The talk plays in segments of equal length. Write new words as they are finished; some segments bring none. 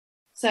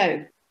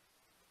So,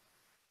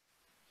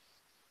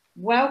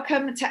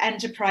 welcome to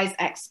Enterprise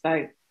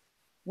Expo,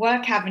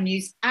 Work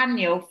Avenue's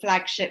annual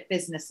flagship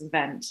business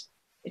event.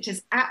 It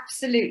is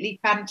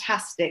absolutely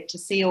fantastic to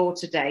see you all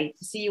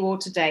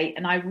today,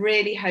 and I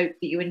really hope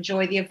that you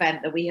enjoy the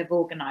event that we have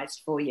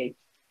organised for you.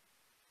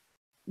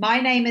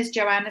 My name is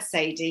Joanna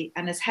Sadie,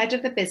 and as head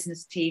of the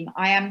business team,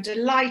 I am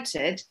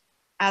delighted,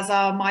 as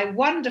are my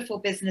wonderful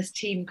business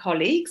team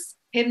colleagues,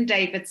 Pim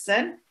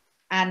Davidson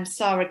and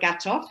Sarah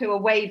Gatoff, who are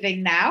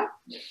waving now,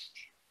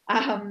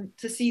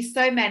 to see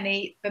so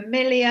many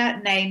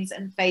familiar names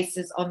and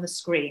faces on the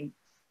screen.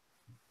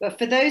 But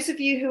for those of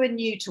you who are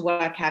new to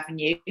Work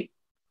Avenue,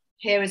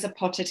 here is a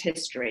potted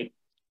history.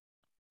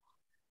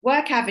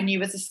 Work Avenue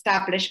was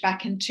established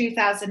back in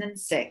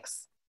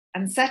 2006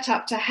 and set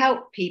up to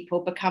help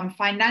people become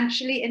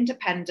financially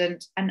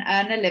independent and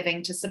earn a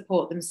living to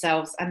support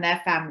themselves and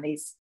their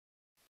families.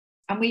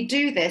 And we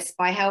do this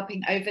by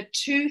helping over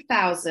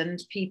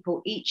 2,000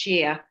 people each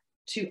year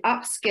to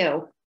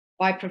upskill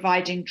by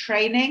providing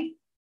training,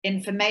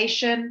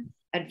 information,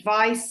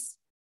 advice,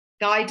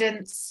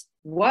 guidance,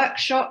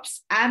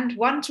 workshops, and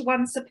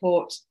one-to-one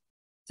support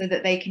so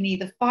that they can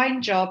either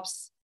find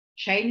jobs,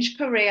 change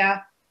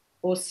career,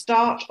 or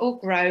start or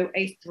grow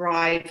a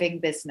thriving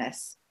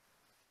business.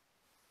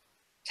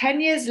 10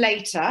 years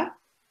later,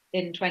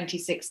 in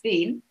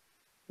 2016,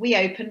 we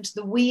opened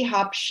the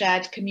WeHub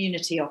Shared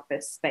Community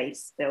Office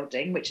Space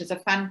building, which is a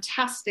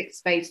fantastic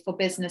space for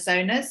business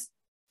owners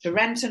to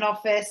rent an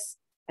office,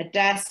 a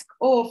desk,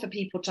 or for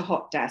people to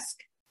hot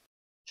desk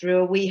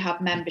through a WeHub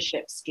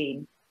membership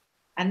scheme.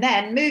 And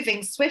then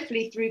moving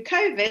swiftly through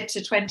COVID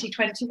to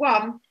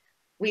 2021,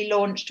 we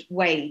launched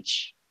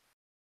Wage,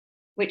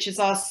 which is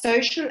our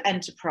social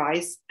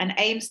enterprise and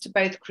aims to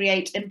both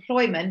create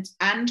employment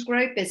and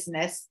grow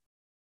business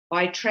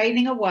by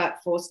training a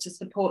workforce to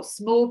support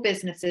small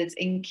businesses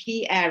in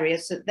key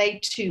areas so that they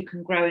too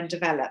can grow and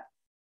develop.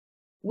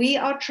 We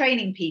are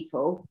training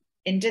people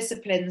in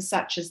disciplines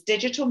such as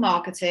digital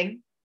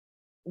marketing,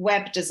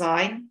 web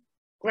design,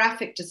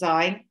 graphic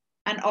design,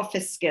 and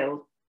office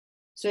skills.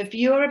 So if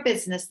you're a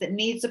business that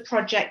needs a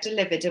project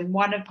delivered in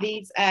one of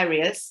these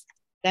areas,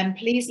 then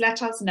please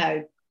let us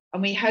know.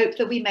 And we hope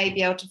that we may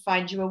be able to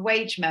find you a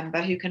Wage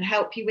member who can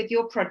help you with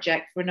your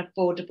project for an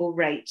affordable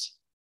rate.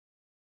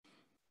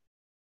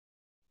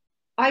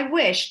 I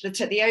wish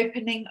that at the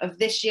opening of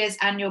this year's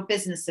annual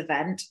business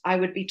event, I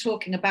would be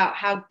talking about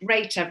how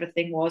great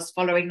everything was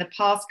following the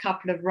past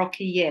couple of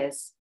rocky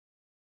years.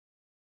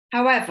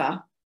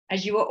 However,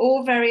 as you are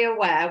all very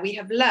aware, we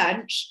have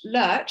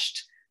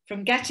lurched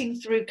from getting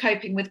through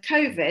coping with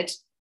COVID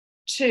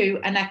to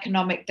an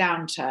economic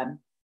downturn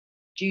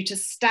due to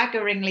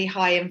staggeringly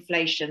high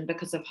inflation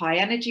because of high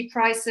energy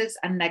prices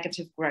and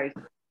negative growth.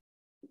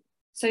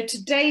 So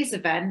today's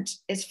event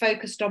is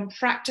focused on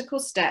practical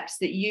steps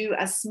that you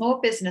as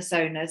small business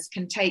owners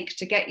can take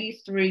to get you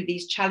through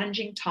these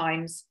challenging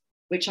times,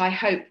 which I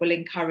hope will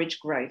encourage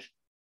growth.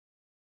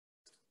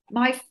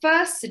 My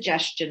first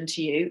suggestion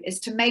to you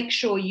is to make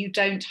sure you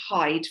don't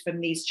hide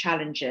from these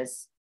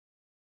challenges,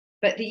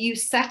 but that you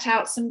set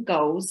out some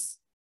goals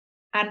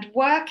and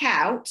work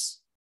out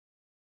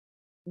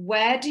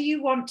where do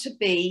you want to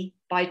be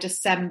by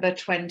December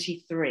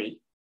 23.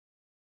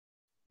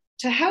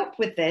 To help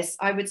with this,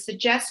 I would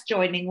suggest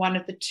joining one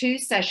of the two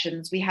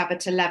sessions we have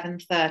at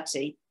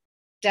 11:30,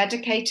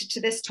 dedicated to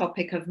this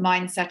topic of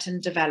mindset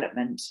and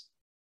development.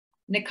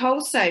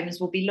 Nicole Soames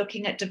will be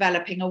looking at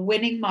developing a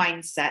winning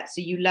mindset so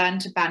you learn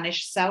to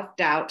banish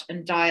self-doubt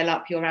and dial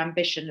up your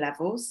ambition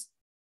levels.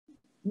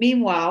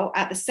 Meanwhile,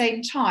 at the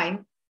same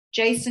time,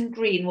 Jason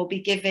Green will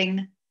be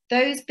giving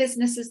those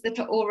businesses that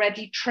are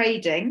already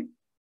trading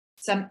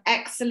some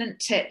excellent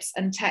tips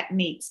and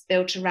techniques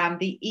built around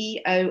the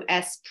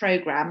EOS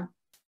program,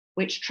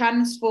 which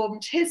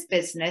transformed his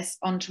business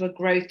onto a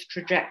growth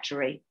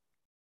trajectory.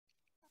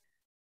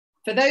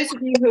 For those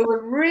of you who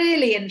are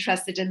really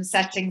interested in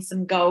setting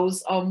some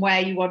goals on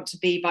where you want to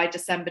be by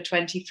December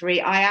 23,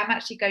 I am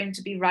actually going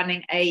to be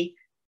running a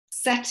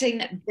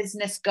Setting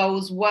Business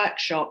Goals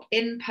workshop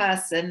in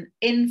person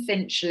in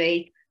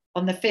Finchley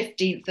on the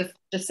 15th of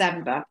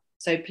December.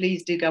 So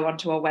please do go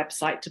onto our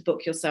website to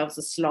book yourselves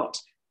a slot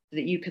so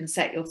that you can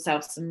set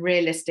yourself some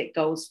realistic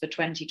goals for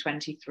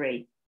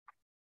 2023.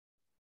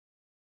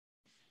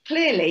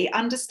 Clearly,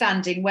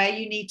 understanding where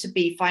you need to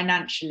be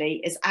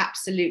financially is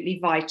absolutely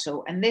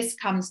vital, and this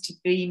comes to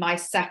be my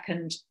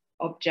second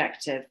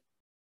objective.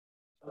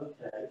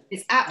 Okay.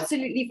 It's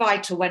absolutely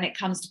vital when it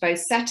comes to both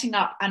setting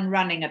up and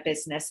running a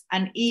business,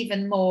 and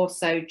even more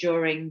so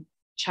during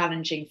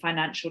challenging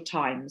financial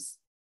times.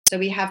 So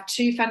we have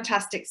two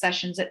fantastic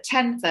sessions at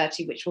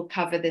 10:30 which will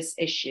cover this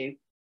issue.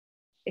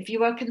 If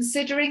you are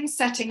considering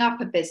setting up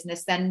a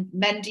business, then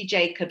Mendy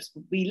Jacobs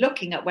will be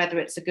looking at whether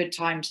it's a good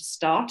time to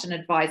start and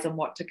advise on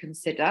what to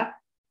consider.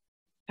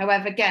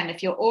 However, again,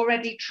 if you're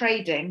already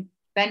trading,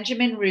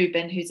 Benjamin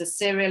Rubin, who's a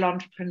serial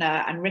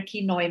entrepreneur, and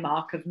Ricky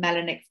Neumark of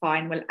Melanic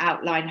Fine will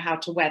outline how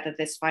to weather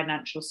this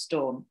financial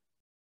storm.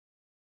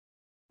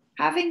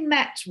 Having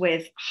met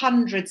with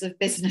hundreds of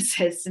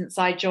businesses since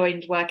I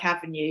joined Work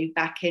Avenue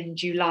back in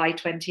July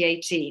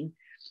 2018,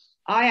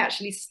 I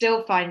actually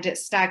still find it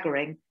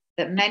staggering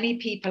that many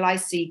people I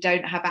see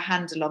don't have a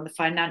handle on the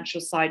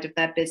financial side of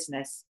their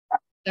business.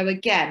 So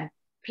again,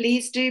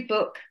 please do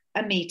book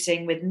a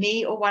meeting with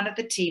me or one of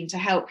the team to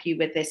help you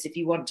with this if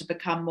you want to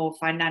become more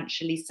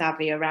financially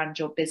savvy around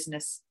your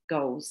business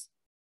goals.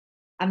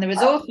 And there is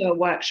also a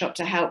workshop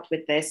to help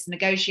with this,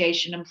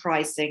 negotiation and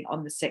pricing,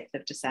 on the 6th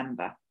of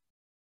December.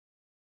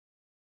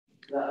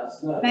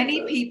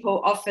 Many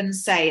people often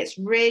say it's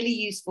really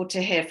useful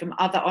to hear from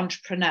other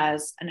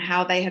entrepreneurs and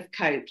how they have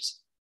coped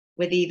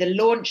with either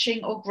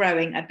launching or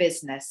growing a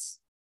business.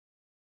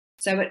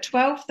 So at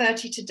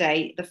 12:30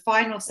 today, the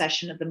final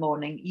session of the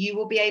morning, you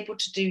will be able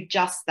to do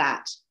just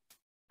that,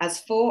 as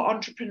 4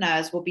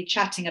 entrepreneurs will be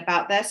chatting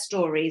about their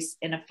stories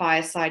in a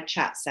fireside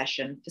chat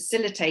session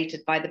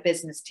facilitated by the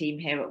business team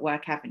here at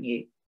Work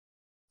Avenue.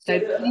 So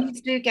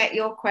please do get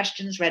your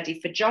questions ready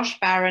for Josh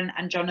Barron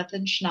and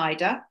Jonathan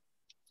Schneider,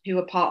 who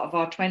are part of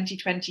our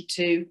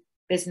 2022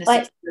 Business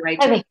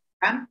Accelerator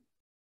program,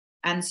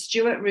 and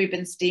Stuart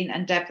Rubenstein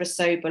and Deborah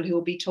Sobel, who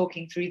will be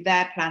talking through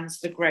their plans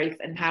for growth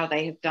and how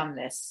they have done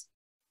this.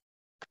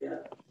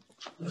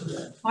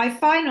 My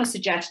final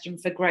suggestion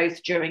for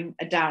growth during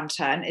a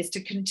downturn is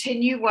to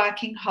continue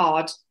working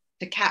hard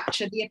to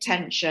capture the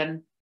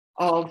attention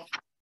of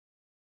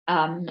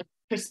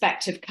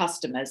prospective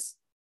customers.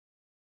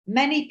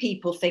 Many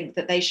people think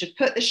that they should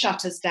put the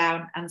shutters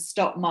down and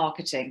stop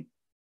marketing,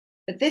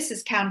 but this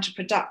is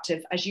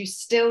counterproductive, as you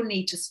still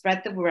need to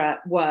spread the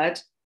word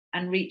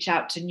and reach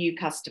out to new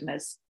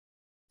customers.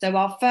 So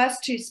our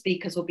first 2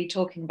 speakers will be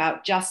talking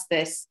about just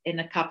this in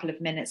a couple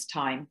of minutes'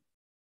 time.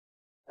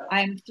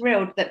 I am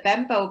thrilled that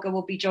Ben Bolger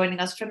will be joining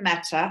us from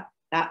Meta,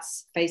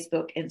 that's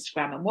Facebook,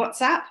 Instagram, and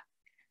WhatsApp,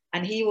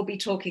 and he will be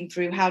talking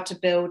through how to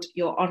build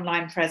your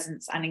online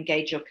presence and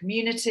engage your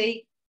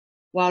community,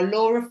 while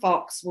Laura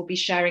Fox will be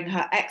sharing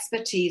her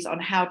expertise on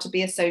how to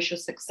be a social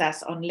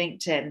success on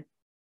LinkedIn.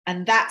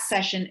 And that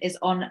session is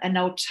on an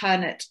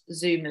alternate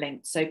Zoom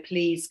link, so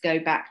please go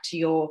back to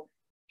your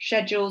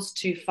schedules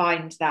to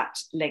find that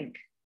link.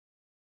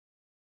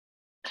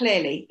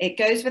 Clearly, it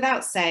goes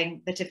without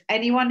saying that if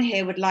anyone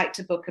here would like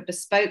to book a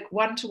bespoke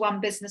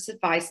one-to-one business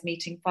advice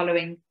meeting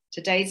following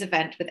today's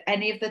event with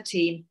any of the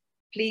team,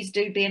 please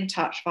do be in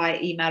touch via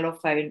email or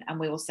phone, and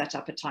we will set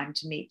up a time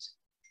to meet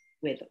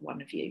with one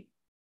of you.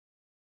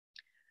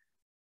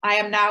 I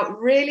am now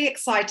really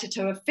excited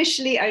to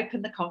officially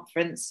open the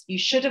conference. You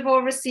should have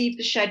all received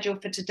the schedule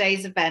for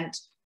today's event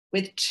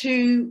with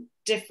 2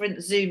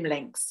 different Zoom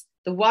links,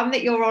 the one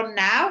that you're on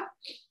now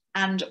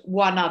and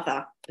one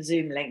other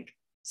Zoom link.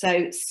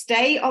 So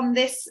stay on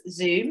this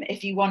Zoom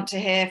if you want to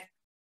hear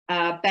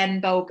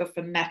Ben Bolger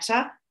from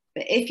Meta.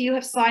 But if you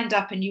have signed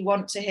up and you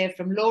want to hear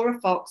from Laura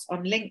Fox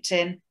on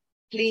LinkedIn,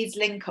 please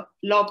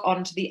log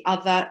on to the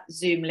other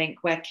Zoom link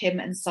where Kim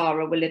and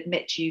Sarah will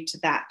admit you to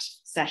that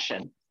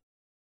session.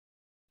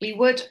 We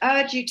would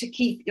urge you to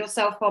keep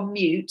yourself on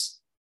mute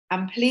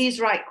and please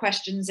write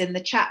questions in the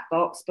chat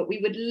box, but we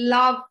would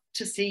love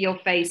to see your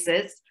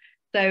faces.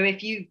 So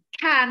if you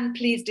can,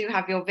 please do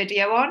have your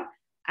video on.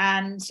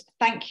 And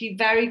thank you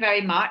very,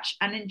 very much,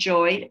 and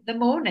enjoy the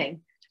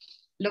morning.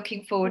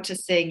 Looking forward to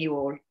seeing you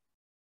all.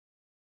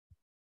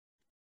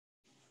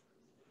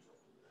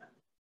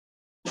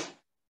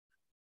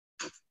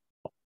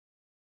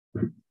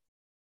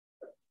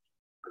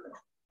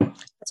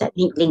 I don't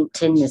think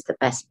LinkedIn is the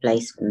best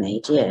place for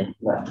me, do you?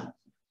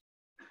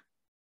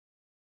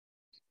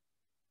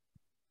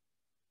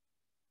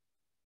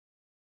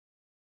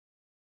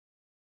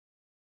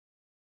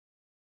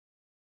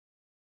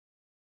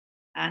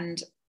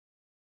 And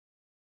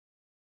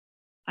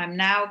I'm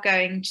now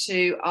going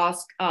to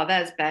ask,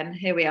 there's Ben,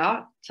 here we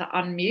are, to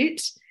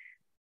unmute.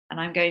 And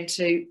I'm going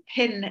to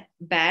pin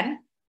Ben.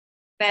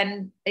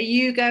 Ben, are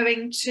you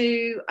going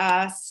to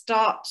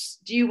start?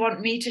 Do you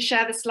want me to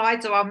share the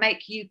slides, or I'll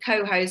make you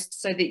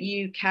co-host so that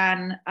you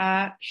can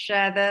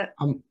share the...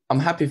 I'm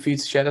happy for you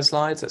to share the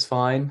slides, that's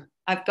fine.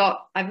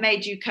 I've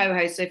made you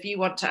co-host, so if you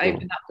want to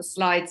open up the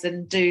slides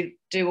and do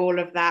all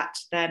of that,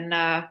 then...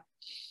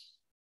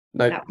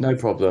 No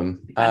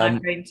problem. And I'm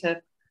going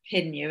to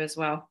pin you as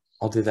well.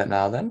 I'll do that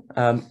now then.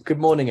 Good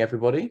morning,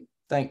 everybody.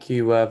 Thank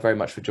you very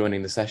much for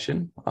joining the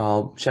session.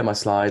 I'll share my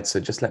slides, so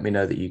just let me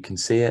know that you can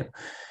see it,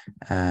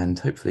 and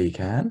hopefully you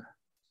can.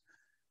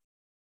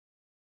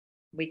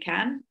 We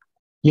can.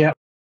 Yeah.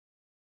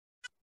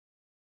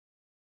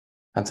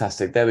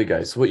 Fantastic. There we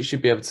go. So what you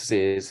should be able to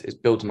see is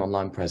build an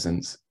online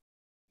presence.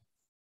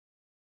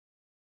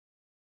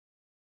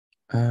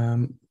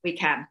 We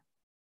can.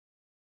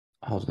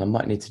 Hold on, I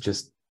might need to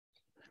just...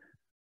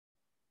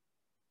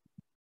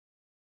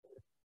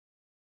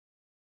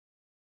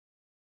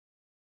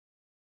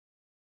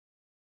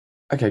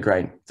 Okay,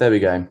 great. There we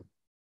go.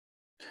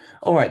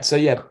 All right. So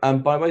yeah,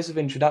 by ways of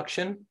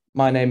introduction,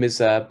 my name is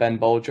Ben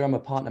Bolger. I'm a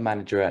partner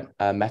manager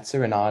at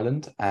Meta in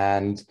Ireland,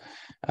 and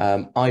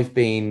I've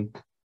been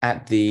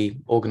at the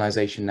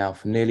organization now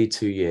for nearly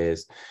 2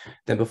 years.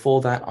 Then before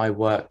that, I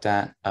worked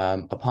at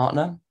a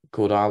partner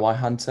called ROI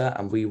Hunter,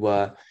 and we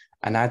were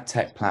an ad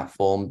tech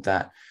platform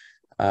that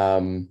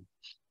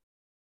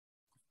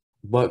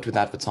worked with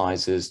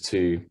advertisers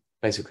to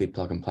basically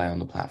plug and play on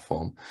the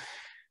platform.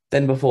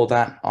 Then before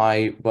that,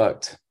 I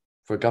worked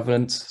for a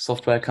governance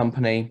software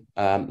company,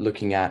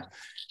 looking at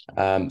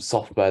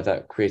software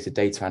that created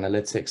data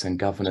analytics and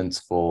governance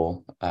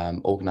for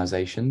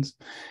organizations.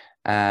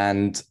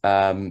 And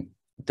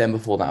then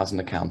before that, I was an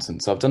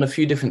accountant. So I've done a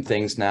few different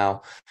things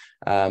now,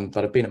 but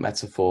I've been at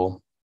Meta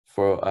for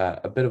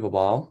a bit of a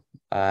while.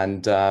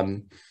 And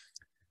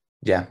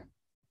yeah.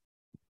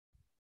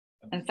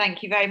 And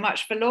thank you very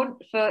much for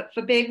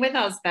being with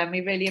us, Ben.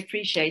 We really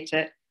appreciate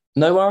it.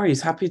 No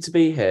worries. Happy to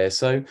be here.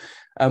 So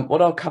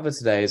what I'll cover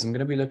today is I'm going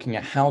to be looking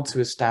at how to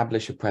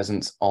establish a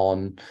presence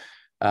on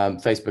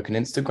Facebook and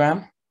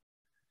Instagram.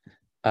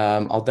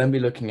 I'll then be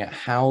looking at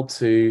how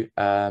to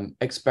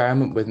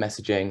experiment with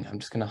messaging. I'm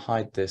just going to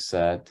hide this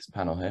this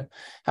panel here.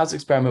 How to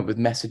experiment with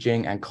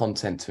messaging and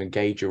content to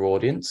engage your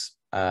audience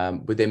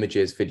with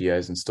images,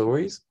 videos, and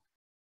stories.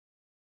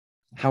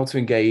 How to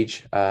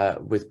engage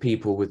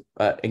people with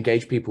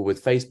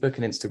Facebook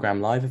and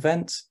Instagram live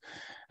events,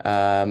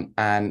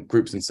 and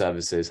groups and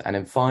services. And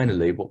then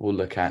finally, what we'll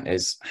look at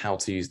is how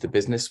to use the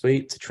business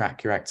suite to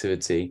track your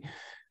activity,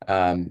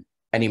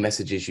 any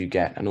messages you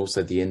get, and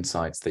also the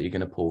insights that you're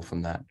going to pull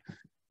from that.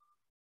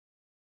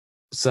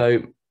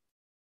 So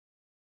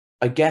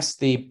I guess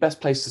the best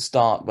place to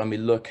start when we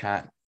look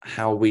at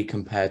how we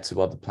compare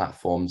to other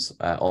platforms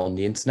on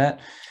the internet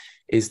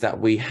is that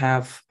we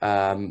have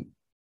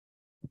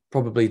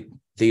probably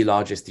the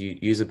largest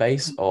user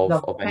base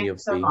of any of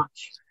the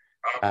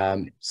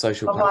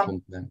social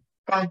platforms.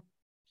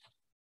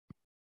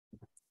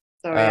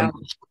 Sorry.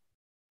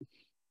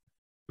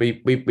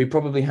 We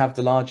probably have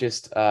the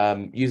largest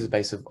user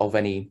base of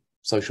any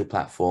social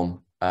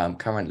platform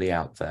currently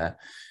out there,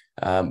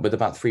 with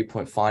about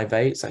 3.58.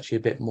 It's actually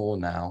a bit more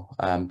now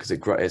because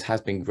it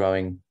has been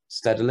growing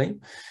steadily.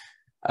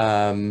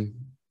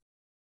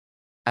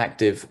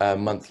 Active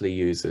monthly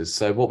users.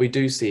 So what we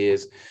do see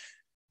is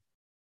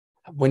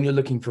when you're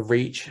looking for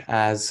reach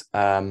as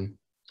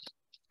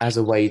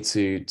a way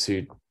to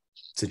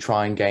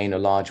try and gain a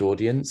large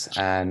audience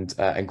and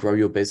grow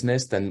your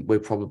business, then we're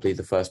probably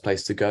the first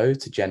place to go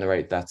to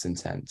generate that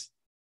intent.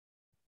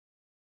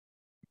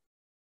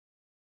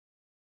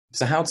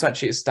 So how to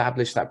actually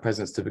establish that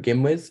presence to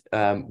begin with,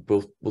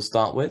 we'll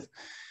start with.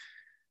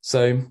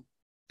 So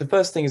the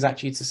first thing is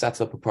actually to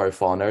set up a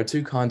profile. And there are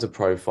two kinds of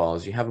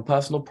profiles. You have a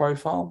personal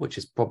profile, which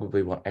is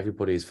probably what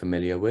everybody is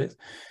familiar with.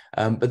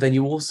 But then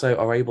you also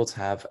are able to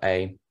have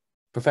a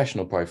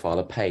professional profile,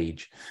 a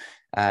page.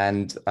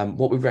 And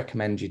what we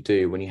recommend you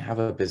do when you have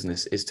a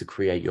business is to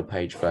create your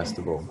page first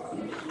of all.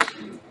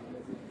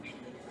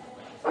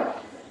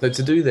 So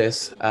to do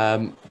this,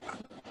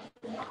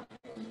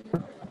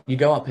 you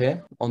go up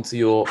here onto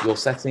your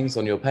settings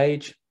on your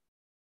page,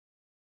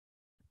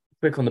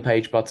 click on the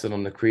page button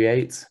on the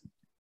create,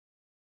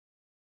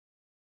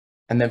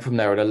 and then from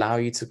there it'll allow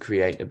you to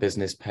create a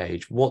business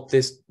page. What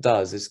this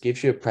does is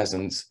gives you a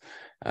presence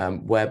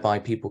whereby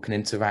people can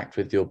interact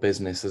with your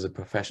business as a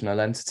professional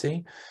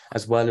entity,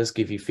 as well as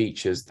give you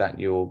features that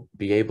you'll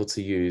be able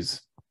to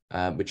use,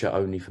 which are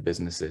only for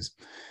businesses.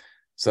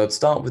 So I'd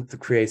start with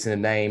creating a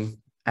name,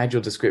 add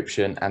your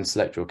description, and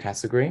select your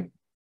category.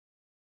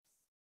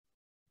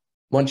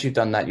 Once you've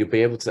done that, you'll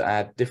be able to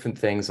add different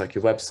things like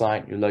your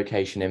website, your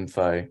location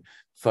info,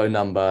 phone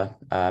number,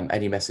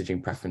 any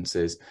messaging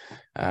preferences,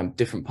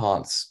 different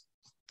parts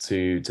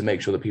to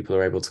make sure that people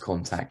are able to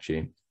contact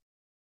you.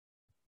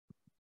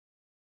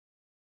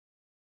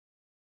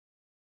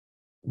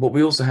 What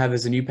we also have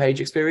is a new page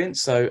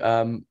experience.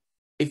 So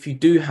if you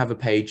do have a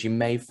page, you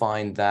may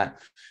find that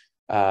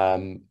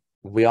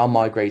we are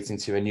migrating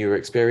to a newer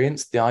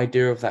experience. The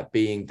idea of that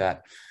being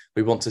that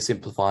we want to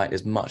simplify it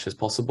as much as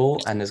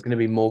possible. And there's going to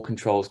be more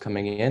controls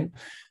coming in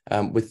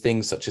with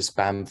things such as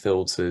spam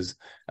filters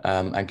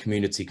and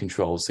community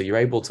controls. So you're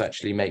able to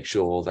actually make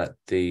sure that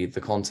the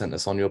content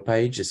that's on your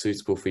page is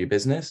suitable for your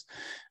business.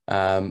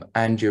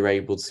 And you're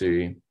able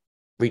to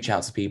reach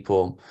out to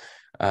people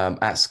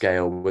at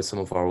scale with some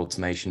of our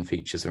automation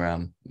features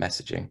around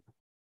messaging.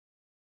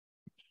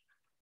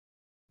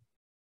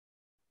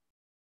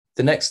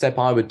 The next step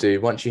I would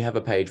do once you have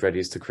a page ready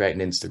is to create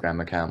an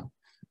Instagram account.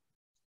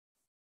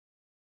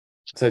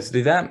 So to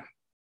do that,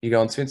 you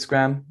go onto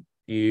Instagram,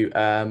 you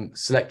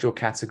select your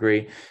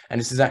category, and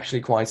this is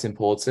actually quite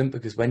important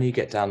because when you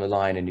get down the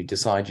line and you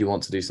decide you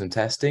want to do some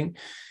testing,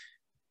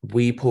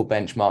 we pull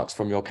benchmarks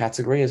from your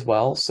category as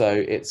well. So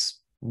it's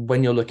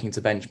when you're looking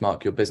to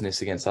benchmark your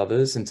business against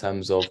others in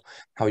terms of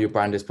how your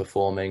brand is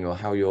performing or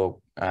how your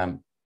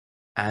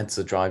ads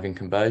are driving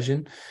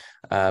conversion,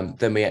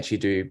 then we actually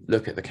do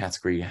look at the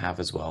category you have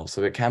as well.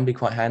 So it can be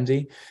quite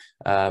handy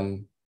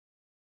to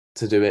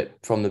do it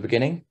from the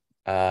beginning,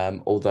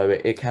 although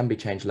it can be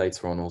changed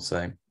later on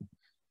also.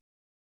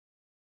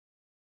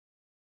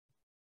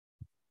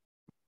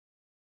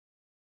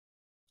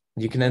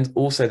 You can then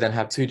also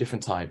have two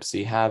different types. So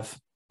you have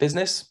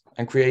business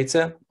and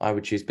creator. I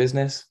would choose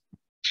business.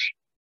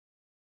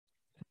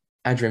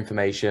 add your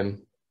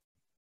information,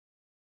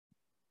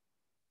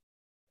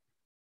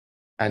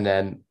 and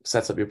then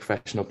set up your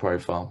professional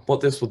profile.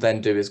 What this will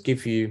then do is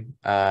give you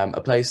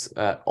a place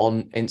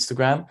on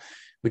Instagram,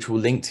 which will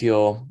link to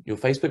your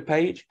Facebook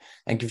page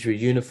and gives you a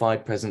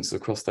unified presence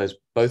across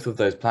both of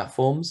those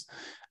platforms,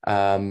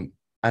 and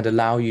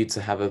allow you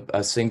to have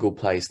a single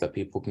place that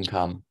people can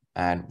come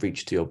and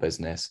reach to your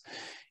business.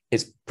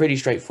 It's pretty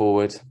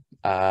straightforward.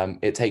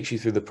 It takes you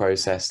through the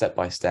process step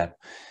by step.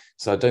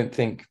 So I don't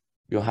think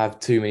you'll have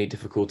too many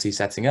difficulties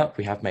setting up.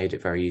 We have made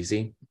it very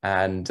easy.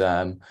 And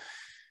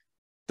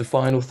the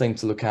final thing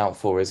to look out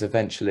for is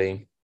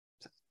eventually,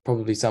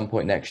 probably some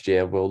point next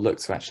year, we'll look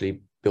to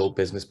actually build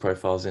business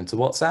profiles into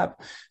WhatsApp.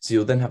 So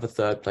you'll then have a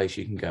third place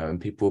you can go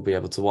and people will be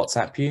able to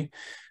WhatsApp you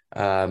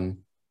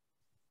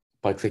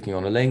by clicking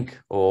on a link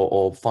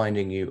or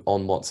finding you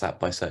on WhatsApp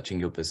by searching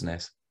your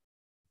business.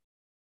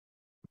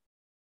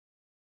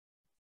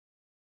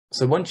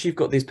 So once you've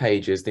got these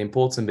pages, the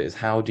important bit is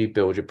how do you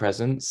build your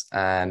presence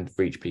and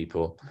reach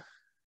people?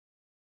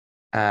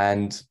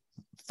 And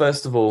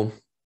first of all,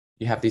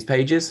 you have these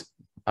pages.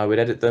 I would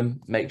edit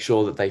them, make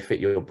sure that they fit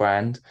your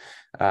brand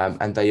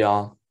and they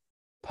are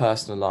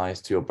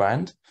personalized to your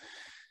brand.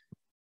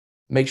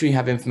 Make sure you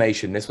have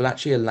information. This will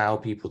actually allow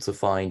people to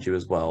find you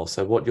as well.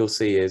 So what you'll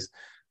see is,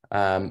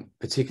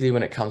 particularly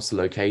when it comes to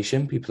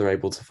location, people are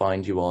able to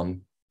find you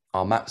on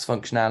our maps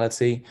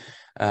functionality,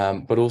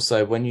 but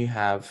also when you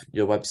have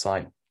your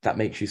website, that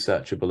makes you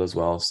searchable as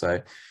well.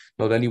 So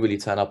not only will you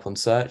turn up on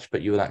search,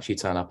 but you will actually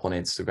turn up on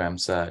Instagram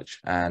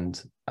search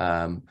and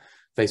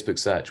Facebook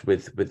search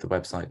with the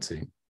website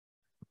too.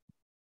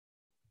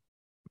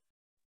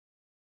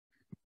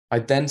 I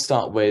then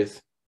start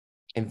with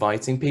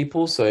inviting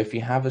people. So if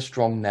you have a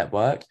strong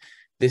network,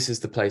 this is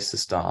the place to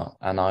start.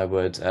 And I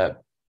would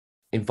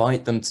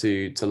invite them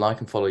to like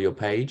and follow your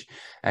page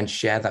and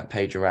share that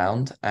page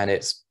around. And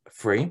it's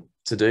free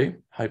to do,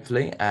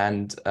 hopefully.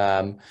 And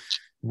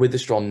with a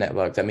strong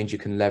network, that means you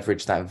can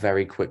leverage that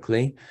very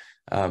quickly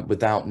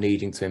without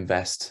needing to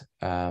invest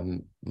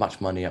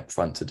much money up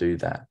front to do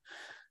that.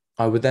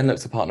 I would then look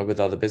to partner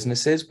with other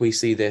businesses. We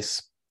see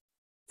this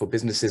for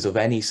businesses of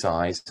any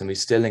size, and we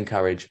still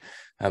encourage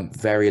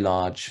very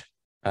large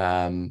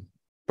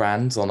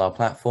brands on our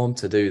platform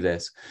to do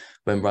this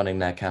when running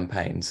their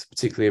campaigns,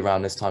 particularly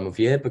around this time of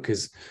year,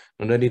 because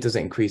not only does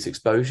it increase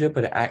exposure,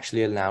 but it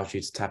actually allows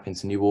you to tap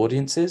into new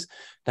audiences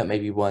that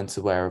maybe weren't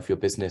aware of your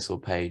business or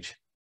page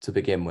to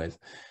begin with.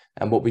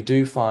 And what we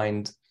do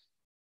find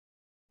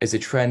is a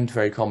trend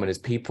very common is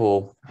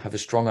people have a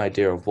strong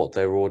idea of what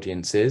their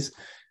audience is,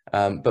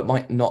 but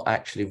might not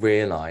actually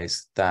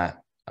realize that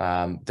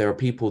there are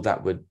people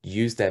that would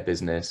use their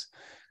business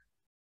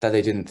that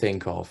they didn't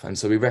think of. And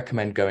so we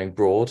recommend going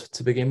broad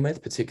to begin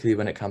with, particularly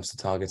when it comes to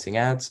targeting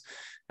ads,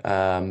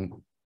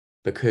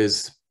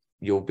 because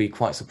you'll be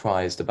quite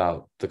surprised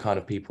about the kind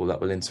of people that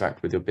will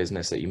interact with your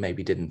business that you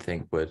maybe didn't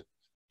think would.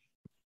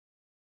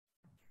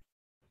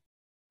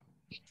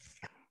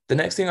 The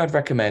next thing I'd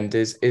recommend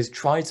is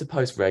try to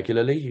post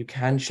regularly. You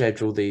can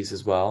schedule these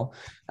as well,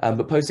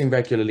 but posting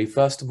regularly,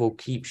 first of all,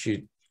 keeps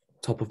you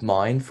top of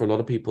mind for a lot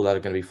of people that are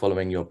going to be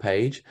following your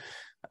page.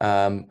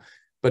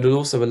 But it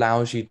also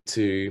allows you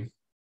to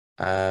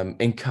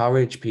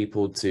encourage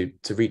people to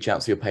reach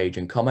out to your page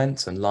and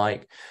comment and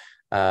like,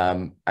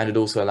 and it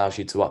also allows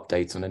you to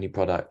update on any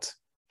product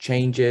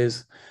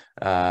changes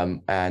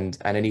and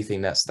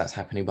anything that's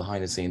happening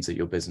behind the scenes at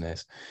your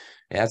business.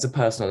 It has a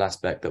personal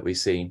aspect that we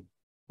see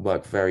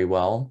work very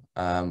well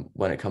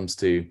when it comes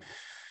to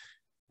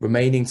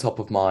remaining top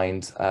of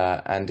mind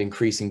and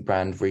increasing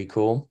brand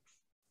recall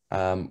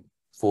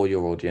for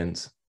your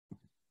audience.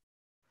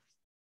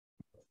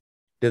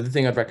 The other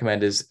thing I'd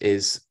recommend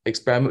is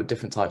experiment with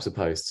different types of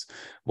posts.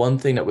 One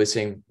thing that we're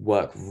seeing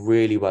work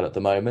really well at the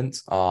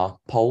moment are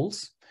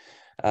polls.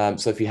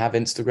 So if you have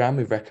Instagram,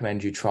 we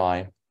recommend you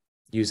try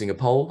using a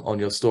poll on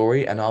your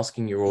story and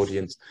asking your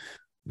audience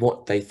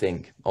what they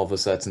think of a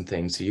certain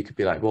thing. So you could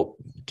be like, well,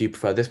 do you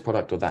prefer this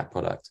product or that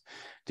product?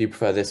 Do you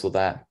prefer this or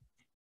that?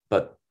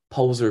 But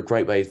polls are a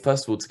great way,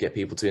 first of all, to get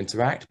people to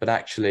interact, but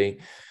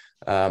actually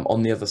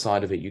on the other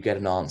side of it, you get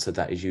an answer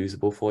that is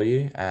usable for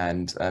you,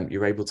 and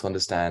you're able to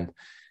understand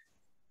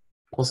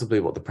possibly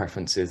what the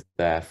preference is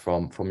there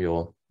from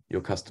your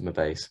customer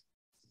base.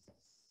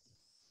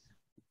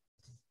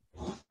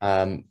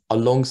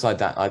 Alongside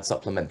that, I'd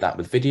supplement that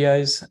with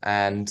videos,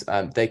 and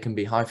they can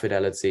be high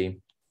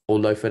fidelity or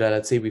low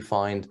fidelity. We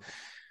find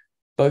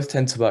both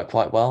tend to work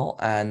quite well,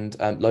 and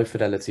low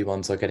fidelity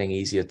ones are getting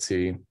easier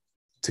to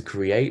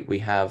create. We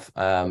have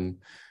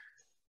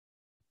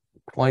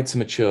quite a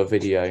mature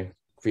video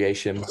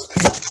creation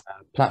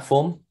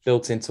platform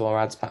built into our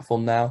ads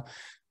platform now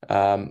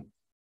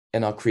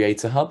in our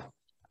creator hub,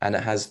 and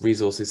it has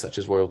resources such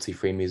as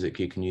royalty-free music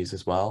you can use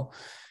as well.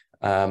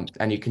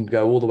 And you can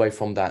go all the way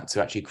from that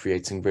to actually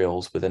creating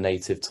reels with a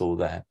native tool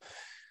there.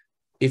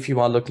 If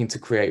you are looking to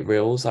create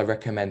reels, I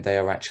recommend they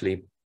are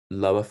actually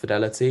lower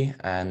fidelity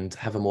and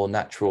have a more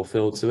natural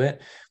feel to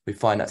it. We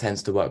find that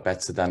tends to work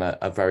better than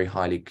a very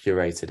highly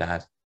curated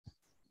ad.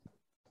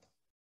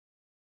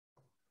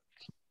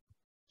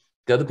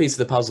 the other piece of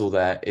the puzzle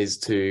there is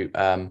to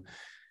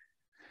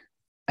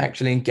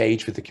actually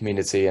engage with the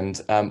community. And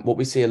what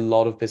we see a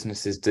lot of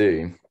businesses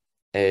do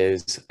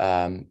is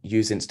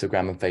use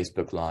Instagram and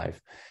Facebook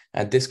Live.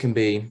 And this can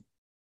be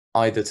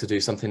either to do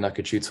something like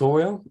a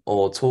tutorial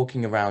or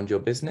talking around your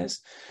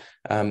business,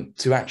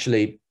 to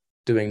actually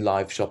doing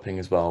live shopping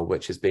as well,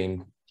 which has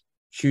been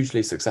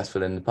hugely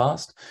successful in the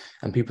past.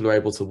 And people are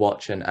able to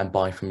watch and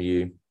buy from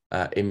you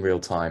in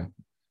real time.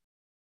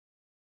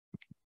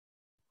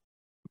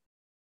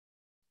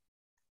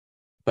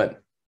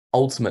 But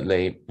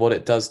ultimately, what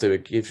it does do,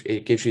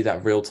 it gives you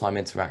that real-time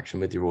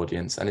interaction with your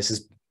audience. And this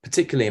is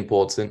particularly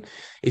important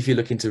if you're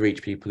looking to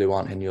reach people who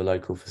aren't in your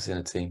local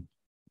vicinity.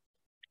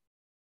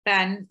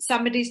 Ben,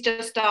 somebody's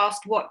just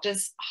asked, what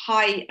does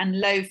high and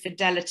low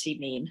fidelity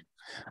mean?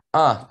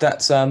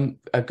 That's a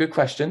good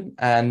question.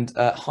 And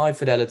high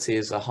fidelity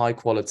is a high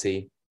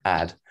quality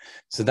ad.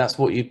 So that's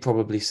what you'd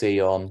probably see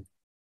on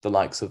the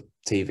likes of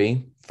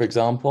TV, for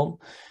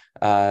example,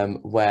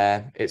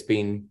 where it's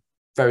been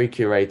very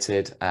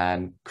curated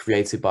and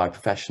created by a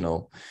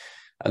professional.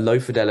 A low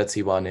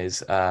fidelity one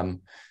is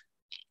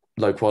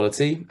low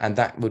quality, and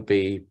that would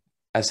be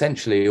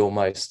essentially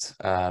almost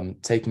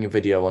taking a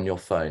video on your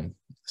phone.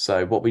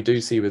 So what we do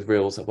see with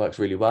Reels that works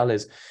really well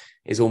is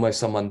almost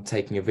someone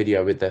taking a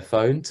video with their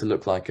phone to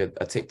look like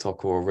a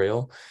TikTok or a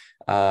Reel,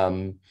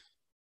 and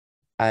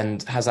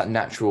has that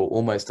natural,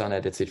 almost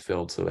unedited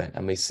feel to it.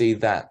 And we see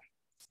that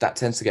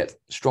tends to get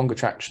stronger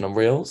traction on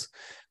Reels,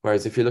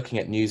 whereas if you're looking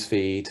at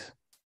newsfeed,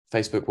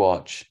 Facebook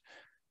Watch,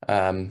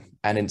 and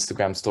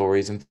Instagram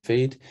stories and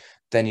feed,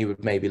 then you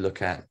would maybe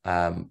look at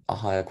a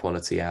higher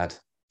quality ad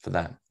for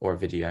that, or a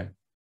video.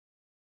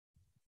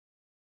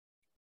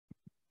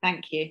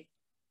 Thank you.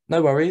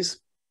 No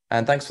worries.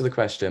 And thanks for the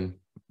question.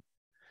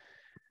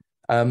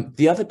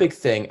 The other big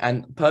thing,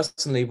 and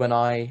personally, when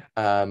I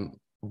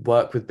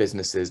work with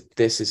businesses,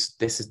 this is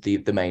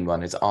the main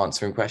one, is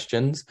answering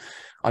questions.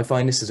 I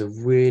find this is a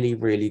really,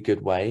 really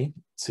good way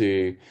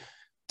to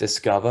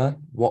discover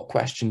what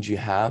questions you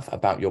have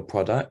about your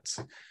product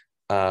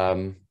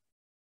from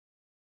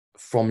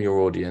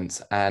your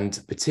audience. And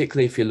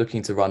particularly if you're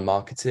looking to run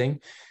marketing,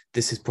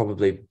 this is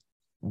probably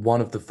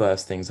one of the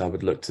first things I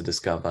would look to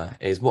discover,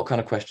 is what kind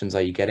of questions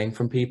are you getting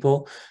from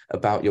people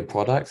about your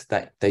product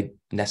that they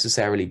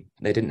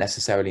didn't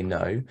necessarily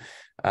know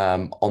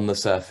on the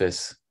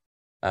surface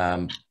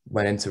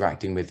when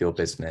interacting with your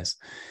business.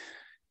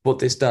 What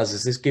this does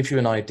is this gives you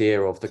an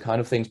idea of the kind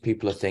of things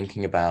people are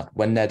thinking about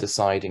when they're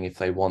deciding if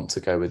they want to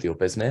go with your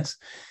business.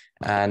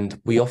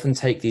 And we often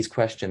take these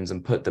questions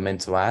and put them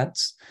into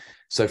ads.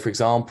 So for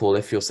example,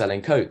 if you're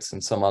selling coats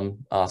and someone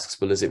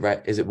asks, well, is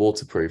it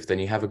waterproof? Then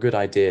you have a good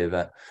idea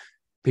that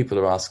people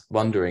are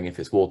wondering if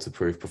it's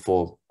waterproof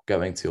before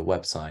going to your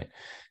website.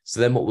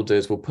 So then what we'll do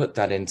is we'll put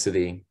that into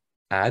the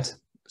ad.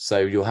 So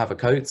you'll have a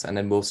coat and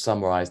then we'll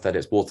summarize that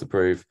it's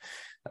waterproof.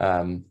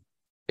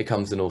 It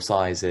comes in all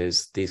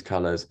sizes, these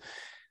colors.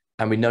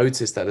 And we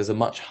notice that there's a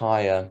much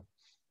higher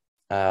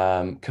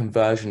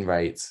conversion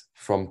rate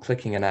from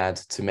clicking an ad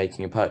to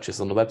making a purchase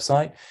on the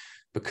website,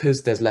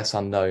 because there's less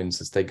unknowns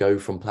as they go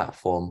from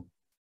platform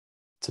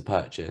to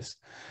purchase.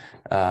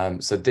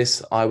 So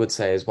this, I would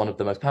say, is one of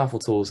the most powerful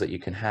tools that you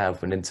can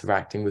have when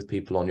interacting with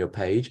people on your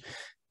page,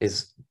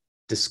 is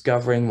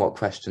discovering what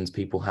questions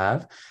people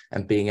have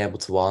and being able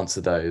to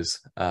answer those,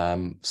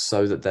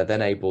 so that they're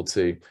then able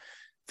to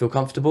feel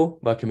comfortable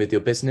working with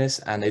your business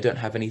and they don't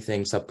have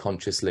anything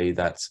subconsciously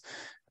that's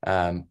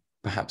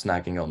perhaps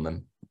nagging on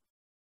them.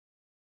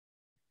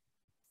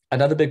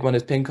 Another big one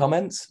is pin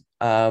comments.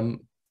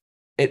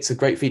 It's a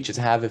great feature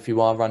to have if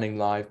you are running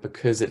live,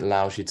 because it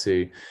allows you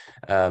to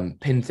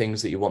pin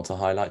things that you want to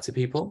highlight to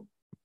people.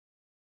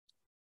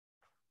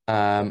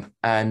 And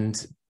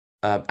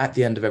at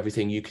the end of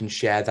everything, you can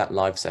share that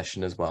live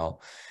session as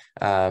well.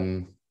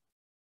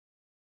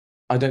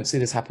 I don't see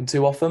this happen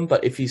too often,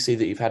 but if you see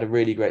that you've had a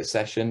really great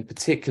session,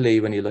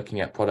 particularly when you're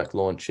looking at product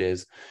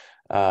launches,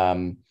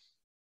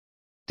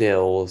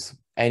 deals,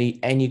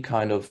 any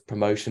kind of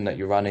promotion that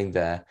you're running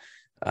there,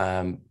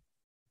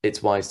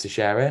 it's wise to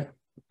share it,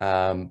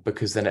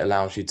 because then it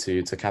allows you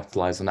to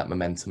capitalize on that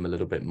momentum a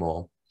little bit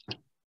more.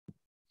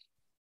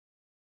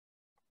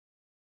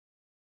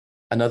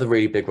 Another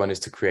really big one is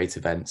to create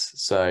events.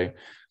 So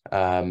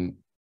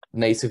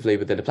natively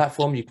within the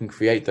platform, you can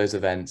create those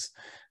events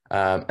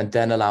and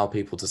then allow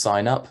people to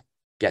sign up,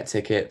 get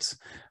tickets,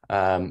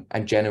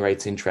 and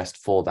generate interest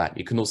for that.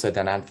 You can also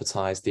then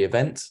advertise the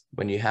event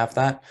when you have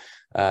that,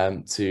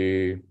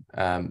 to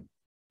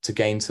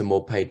gain some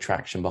more paid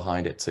traction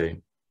behind it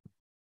too.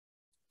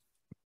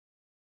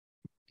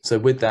 So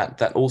with that,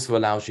 that also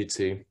allows you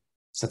to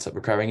set up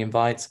recurring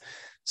invites,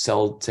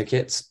 sell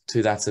tickets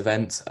to that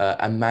event,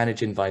 and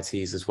manage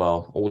invitees as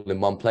well, all in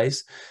one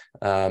place,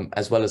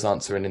 as well as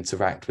answer and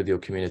interact with your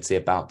community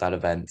about that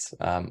event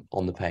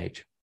on the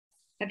page.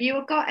 Have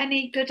you got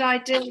any good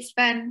ideas,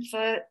 Ben,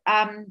 for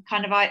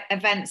kind of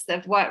events that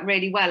have worked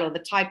really well, or the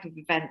type of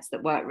events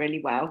that work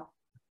really well?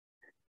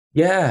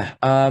 Yeah.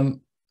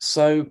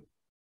 So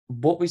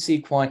what we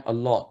see quite a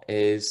lot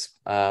is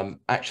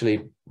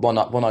actually one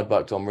I'd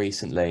worked on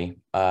recently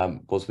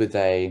was with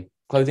a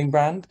clothing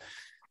brand,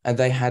 and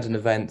they had an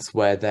event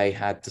where they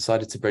had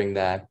decided to bring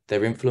their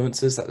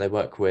influencers that they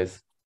work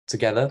with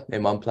together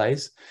in one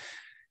place,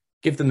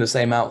 give them the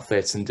same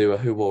outfit, and do a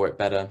who wore it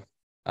better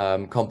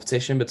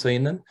competition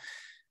between them.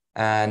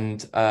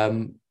 And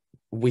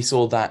we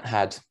saw that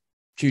had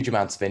huge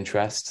amounts of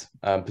interest,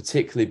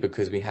 particularly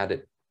because we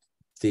had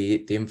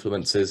the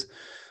influencers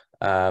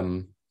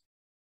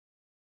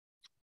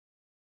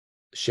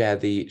share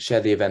the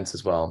event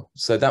as well.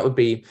 So that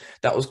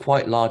was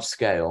quite large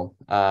scale.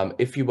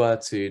 If you were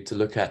to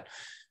look at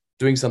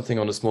doing something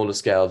on a smaller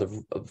scale,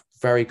 the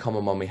very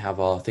common one we have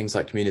are things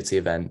like community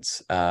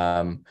events,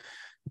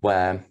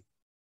 where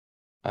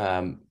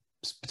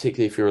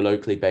particularly if you're a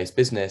locally based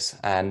business,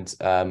 and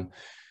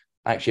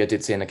actually I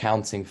did see an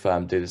accounting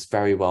firm do this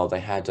very well. They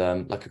had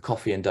like a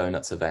coffee and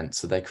donuts event.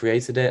 So they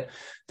created it,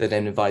 they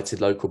then invited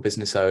local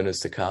business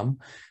owners to come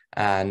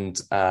and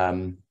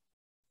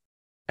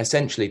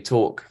essentially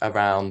talk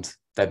around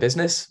their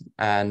business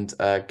and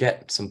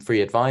get some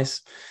free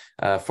advice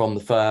from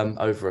the firm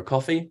over a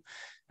coffee.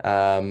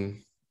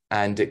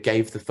 And it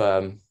gave the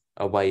firm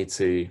a way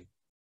to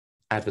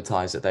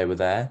advertise that they were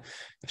there,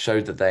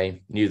 showed that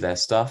they knew their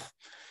stuff,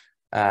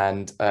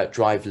 and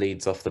drive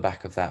leads off the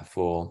back of that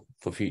for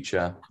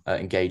future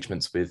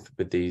engagements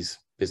with these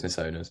business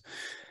owners.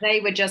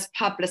 They were just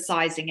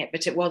publicizing it,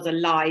 but it was a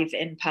live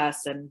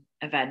in-person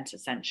event,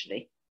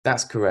 essentially.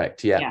 That's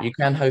correct. Yeah. You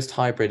can host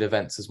hybrid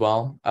events as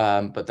well,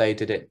 but they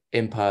did it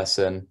in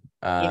person.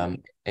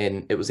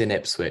 It was in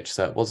Ipswich,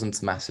 so it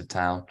wasn't a massive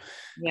town.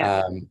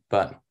 Yeah.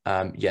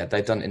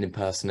 They'd done it in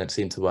person. It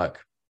seemed to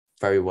work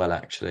very well,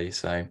 actually.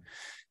 So.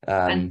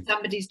 And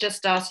somebody's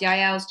just asked,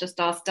 Yael's just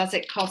asked, does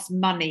it cost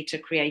money to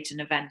create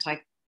an event?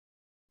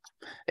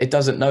 It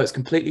doesn't. No, it's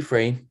completely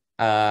free.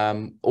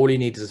 All you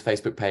need is a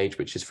Facebook page,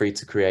 which is free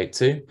to create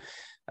too.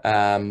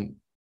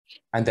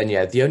 And then,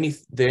 the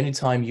only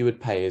time you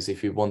would pay is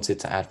if you wanted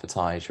to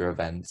advertise your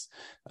events,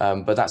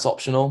 but that's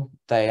optional.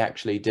 They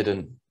actually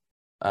didn't.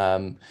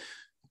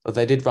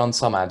 They did run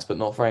some ads, but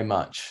not very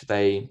much.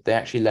 They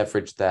actually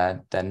leveraged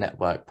their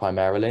network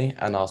primarily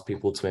and asked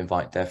people to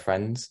invite their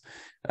friends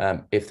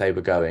if they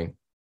were going.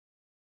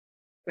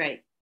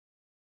 Great.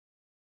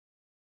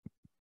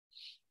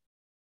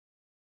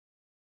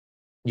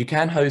 You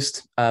can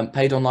host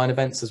paid online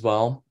events as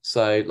well.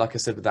 So like I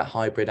said, with that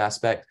hybrid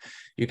aspect,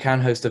 you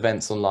can host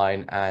events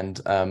online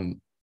and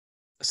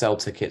sell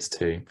tickets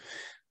too.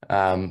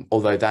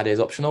 Although that is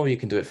optional, you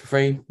can do it for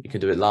free, you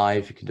can do it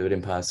live, you can do it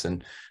in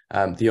person.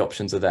 The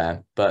options are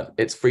there, but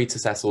it's free to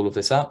set all of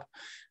this up.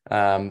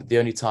 The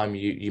only time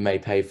you may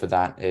pay for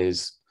that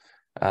is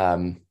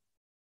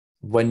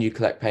when you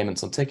collect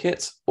payments on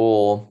tickets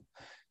or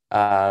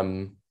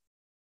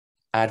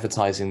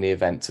advertising the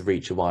event to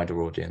reach a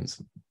wider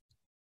audience.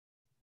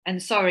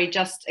 And sorry,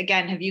 just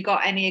again, have you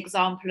got any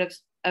example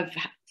of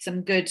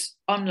some good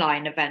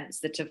online events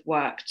that have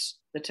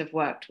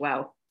worked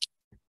well?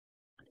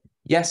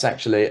 Yes,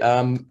 actually,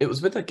 it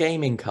was with a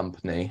gaming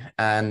company,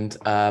 and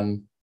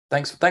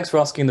thanks for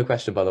asking the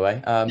question, by the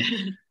way.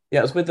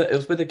 It was with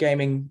a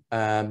gaming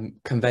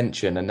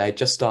convention, and they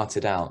just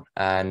started out,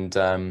 and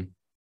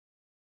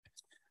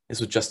this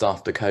was just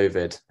after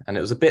COVID, and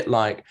it was a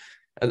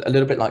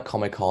little bit like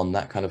Comic-Con,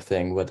 that kind of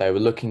thing, where they were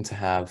looking to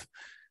have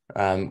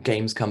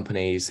games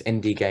companies,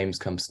 indie games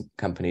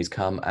companies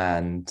come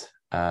and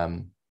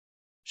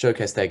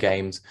showcase their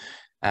games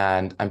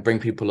and bring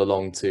people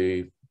along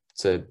to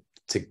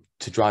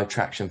drive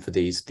traction for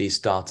these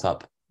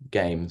startup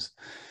games.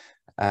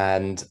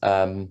 And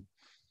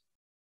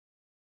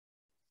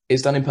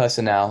it's done in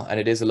person now, and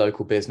it is a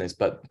local business,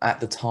 but at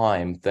the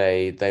time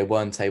they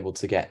weren't able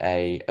to get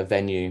a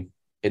venue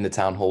in the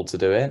town hall to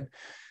do it.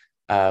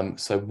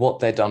 So what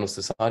they'd done was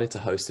decided to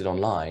host it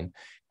online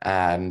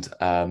and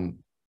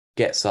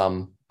get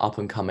some up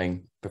and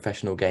coming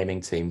professional gaming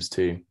teams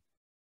to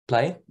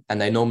play, and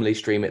they normally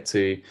stream it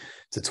to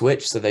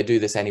Twitch. So they do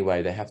this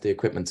anyway, they have the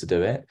equipment to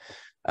do it.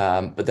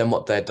 But then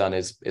what they've done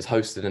is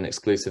hosted an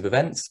exclusive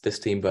event, this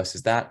team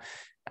versus that,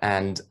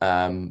 and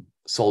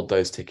sold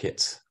those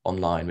tickets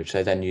online, which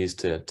they then used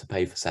to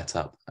pay for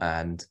setup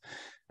and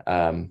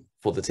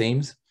for the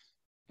teams.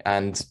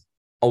 And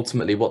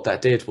ultimately what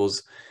that did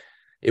was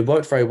it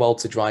worked very well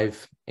to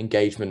drive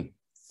engagement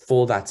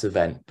for that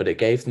event, but it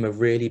gave them a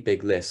really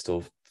big list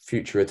of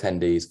future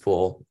attendees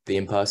for the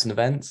in-person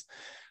events,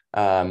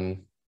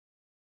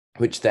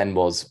 which then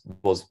was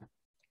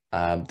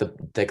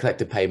they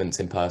collected payments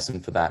in person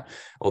for that,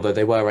 although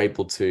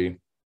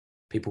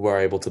people were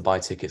able to buy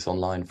tickets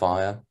online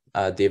via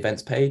the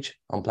events page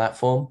on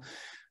platform,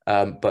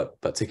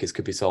 but tickets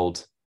could be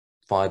sold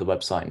via the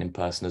website and in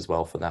person as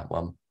well for that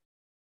one.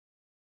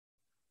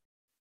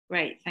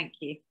 Great, thank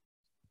you.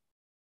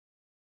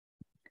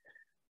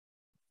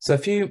 So a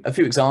few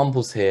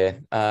examples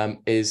here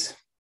is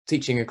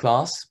teaching a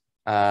class,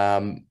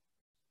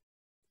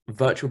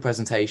 virtual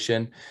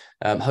presentation,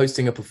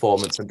 hosting a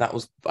performance, and that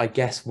was, I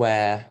guess,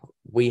 where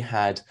we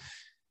had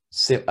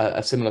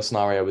a similar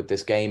scenario with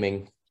this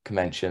gaming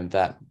convention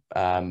that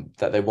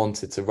that they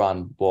wanted to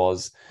run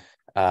was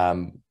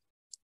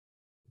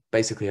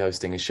basically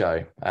hosting a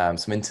show,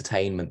 some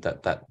entertainment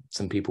that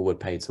some people would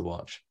pay to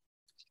watch.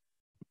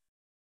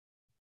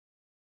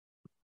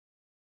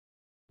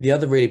 The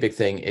other really big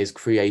thing is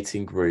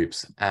creating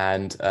groups,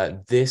 and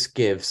this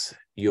gives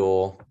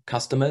your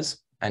customers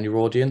and your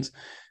audience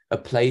a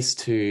place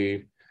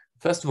to,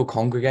 first of all,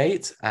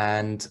 congregate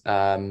and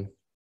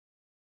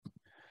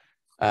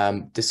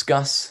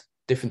discuss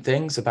different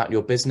things about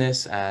your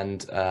business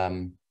and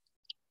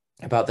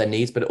about their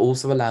needs, but it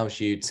also allows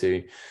you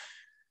to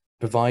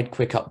provide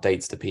quick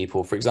updates to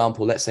people. For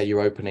example, let's say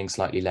you're opening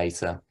slightly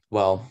later.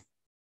 Well,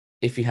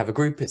 if you have a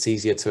group, it's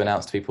easier to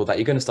announce to people that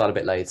you're going to start a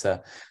bit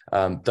later.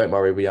 Don't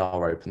worry, we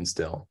are open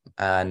still.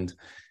 And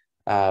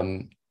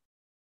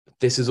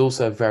this is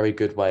also a very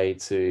good way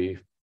to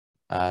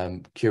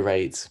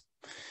curate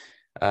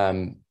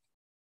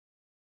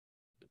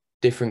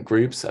different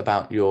groups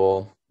about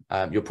your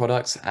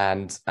products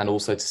and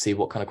also to see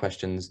what kind of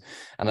questions.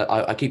 And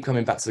I keep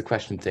coming back to the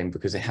question thing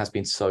because it has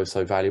been so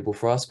valuable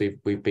for us.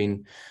 We've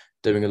been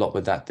doing a lot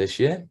with that this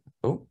year.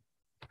 Oh,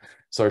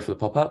 sorry for the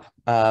pop-up.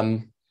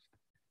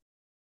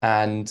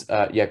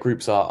 Yeah,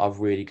 groups are a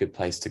really good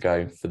place to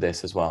go for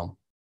this as well.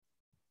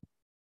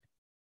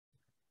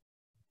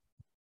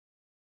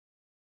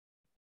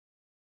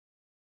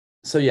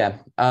 So yeah,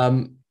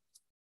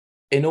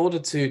 in order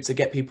to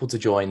get people to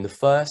join, the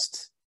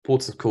first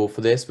port of call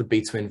for this would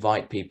be to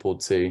invite people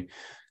to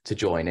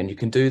join, and you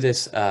can do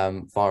this via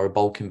a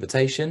bulk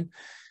invitation,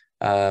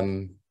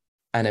 and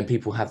then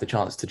people have the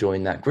chance to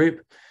join that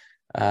group.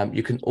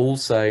 You can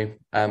also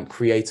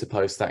create a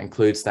post that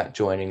includes that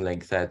joining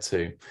link there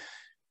too.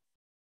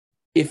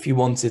 If you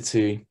wanted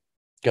to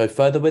go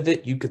further with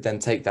it, you could then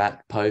take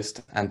that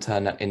post and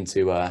turn that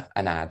into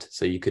an ad.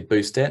 So you could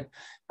boost it.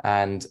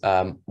 And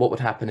what would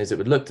happen is it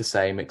would look the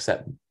same,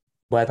 except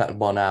where that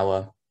 1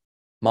 hour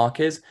mark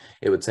is,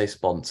 it would say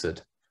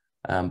sponsored.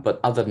 But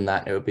other than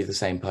that, it would be the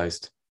same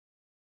post.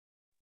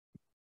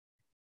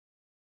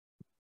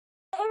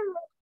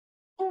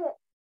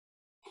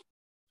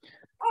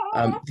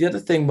 The other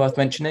thing worth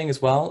mentioning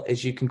as well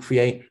is you can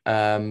create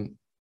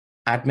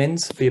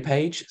admins for your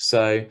page.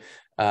 So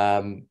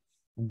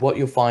what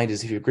you'll find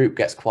is if your group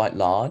gets quite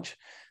large,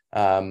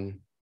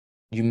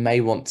 you may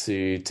want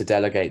to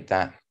delegate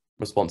that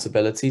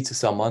responsibility to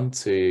someone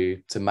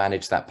to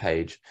manage that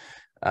page.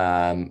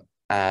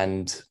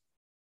 And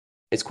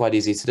it's quite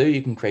easy to do.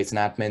 You can create an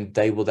admin.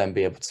 They will then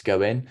be able to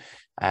go in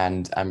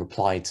and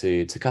reply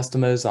to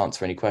customers,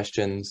 answer any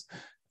questions,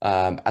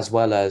 as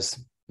well as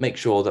make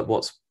sure that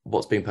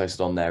what's being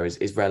posted on there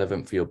is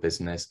relevant for your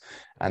business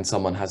and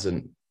someone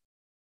hasn't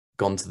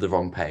gone to the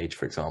wrong page,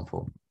 for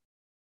example.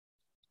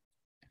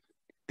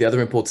 The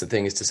other important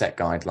thing is to set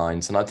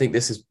guidelines. And I think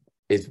this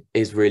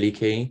is really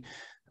key,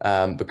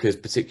 because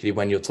particularly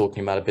when you're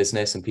talking about a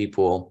business and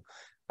people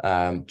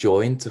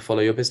join to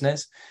follow your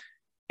business,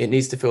 it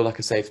needs to feel like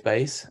a safe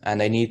space, and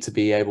they need to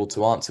be able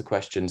to answer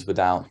questions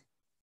without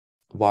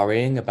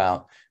worrying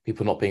about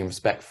people not being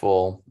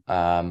respectful,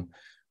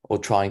 or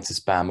trying to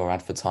spam or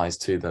advertise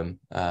to them,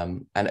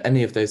 and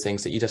any of those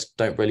things that you just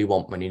don't really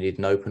want when you need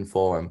an open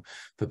forum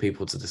for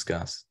people to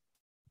discuss.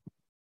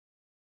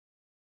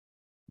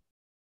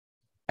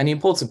 And the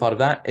important part of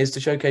that is to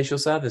showcase your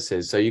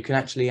services. So you can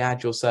actually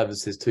add your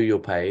services to your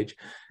page.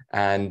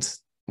 And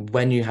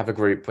when you have a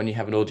group, when you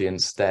have an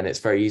audience, then it's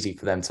very easy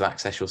for them to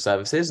access your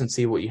services and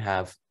see what you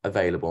have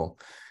available.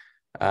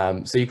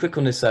 So you click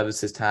on this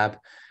services tab,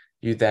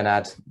 you then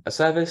add a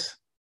service.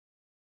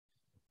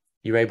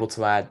 You're able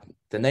to add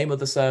the name of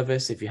the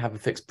service. If you have a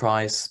fixed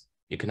price,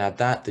 you can add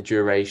that, the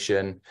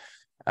duration,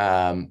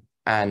 and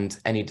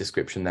any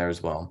description there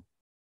as well.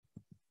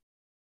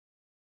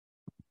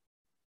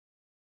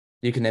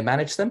 You can then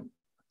manage them.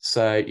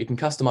 So you can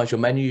customize your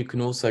menu. You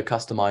can also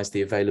customize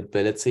the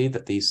availability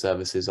that these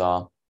services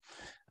are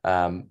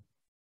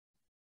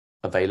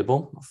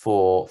available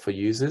for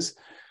users.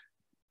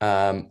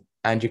 And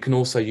you can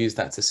also use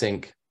that to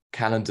sync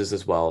calendars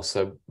as well.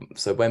 So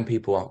when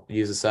people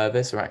use a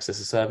service or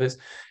access a service,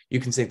 you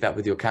can sync that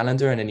with your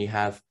calendar, and then you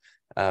have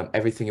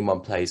everything in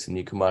one place, and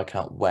you can work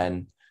out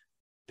when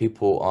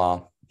people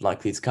are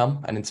likely to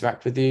come and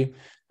interact with you,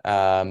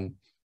 and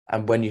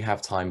when you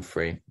have time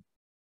free.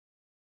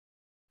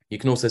 You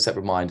can also set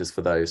reminders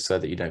for those so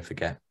that you don't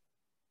forget.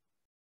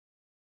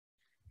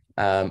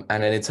 And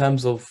then in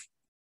terms of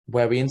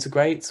where we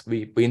integrate,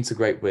 we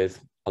integrate with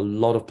a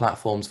lot of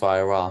platforms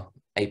via our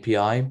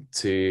API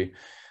to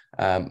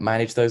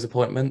manage those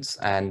appointments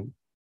and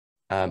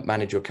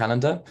manage your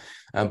calendar.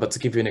 But to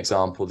give you an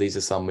example, these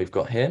are some we've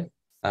got here.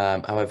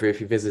 However, if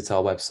you visit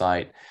our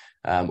website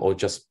or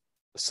just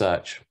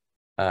search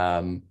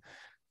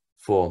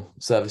for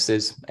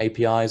services,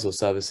 APIs, or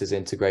services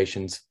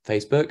integrations,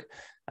 Facebook,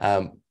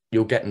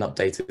 you'll get an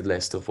updated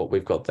list of what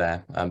we've got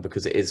there,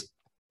 because it is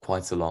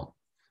quite a lot.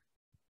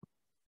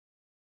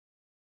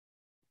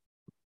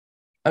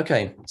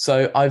 Okay,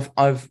 so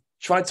I've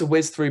tried to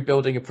whiz through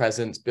building a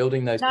presence,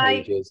 building those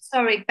pages.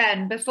 Sorry,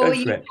 Ben, before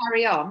you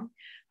carry on,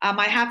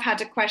 I have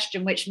had a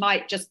question which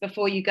might, just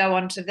before you go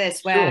on to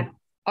this, where Sure.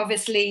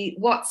 obviously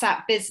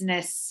WhatsApp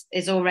Business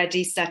is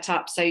already set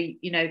up. So,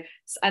 you know,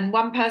 and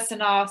one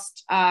person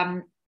asked,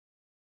 can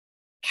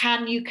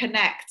you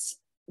connect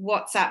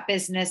WhatsApp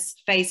Business,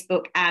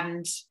 Facebook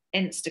and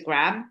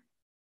Instagram?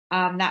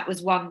 That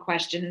was one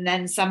question. And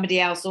then somebody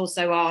else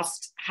also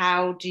asked,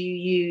 how do you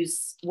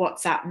use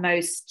WhatsApp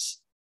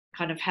most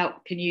kind of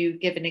help? Can you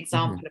give an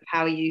example of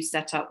how you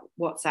set up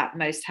WhatsApp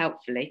most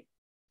helpfully?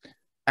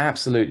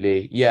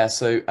 Absolutely. Yeah.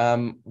 So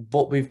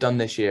what we've done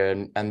this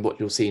year and what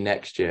you'll see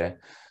next year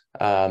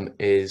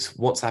is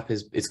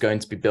WhatsApp is going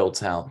to be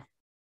built out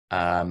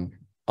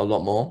a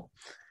lot more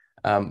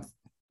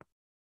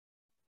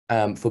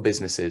for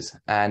businesses.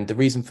 And the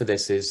reason for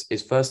this is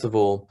first of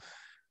all,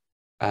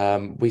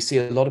 we see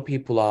a lot of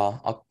people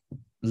are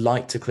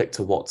like to click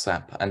to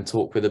WhatsApp and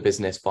talk with a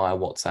business via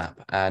WhatsApp.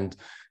 And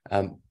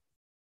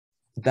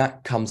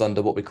that comes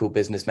under what we call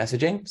business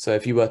messaging. So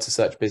if you were to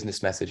search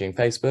business messaging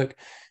Facebook,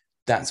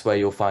 that's where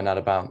you'll find out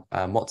about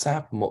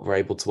WhatsApp and what we're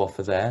able to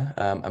offer there.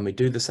 And we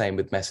do the same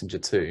with Messenger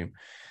too.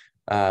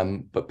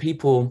 But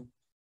people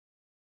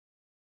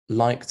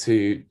like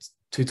to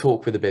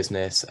talk with a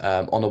business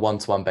on a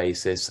one-to-one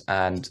basis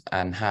and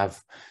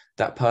have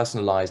that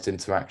personalized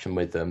interaction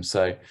with them.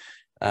 So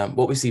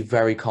what we see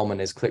very common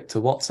is click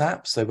to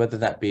WhatsApp. So whether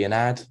that be an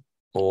ad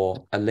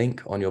or a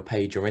link on your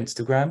page or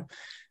Instagram,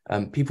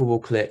 people will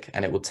click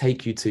and it will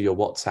take you to your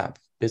WhatsApp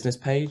business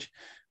page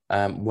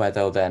where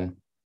they'll then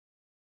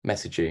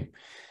message you.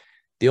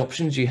 The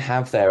options you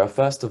have there are,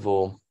 first of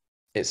all,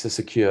 it's a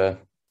secure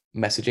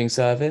messaging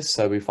service.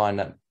 So we find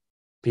that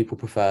people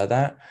prefer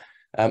that.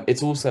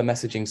 It's also a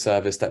messaging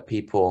service that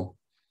people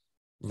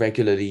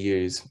regularly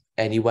use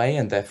anyway,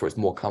 and therefore it's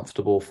more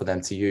comfortable for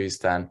them to use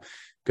than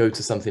go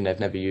to something they've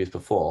never used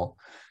before.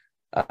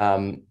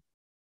 And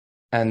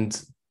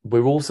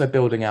we're also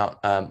building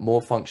out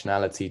more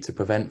functionality to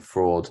prevent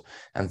fraud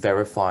and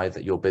verify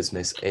that your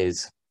business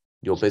is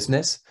your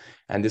business.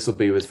 And this will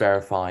be with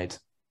verified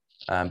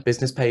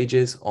business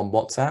pages on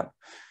WhatsApp,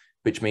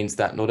 which means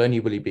that not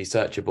only will you be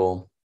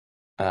searchable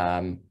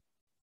on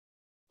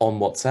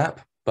WhatsApp,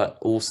 but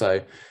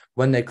also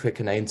when they click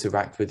and they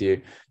interact with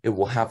you, it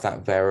will have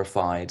that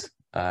verified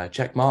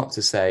check mark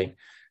to say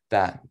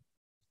that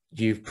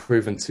you've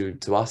proven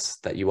to us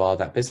that you are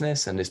that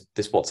business and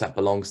this WhatsApp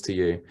belongs to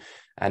you.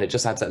 And it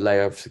just adds that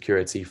layer of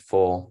security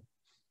for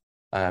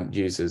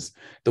users.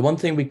 The one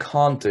thing we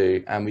can't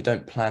do and we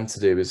don't plan to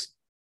do is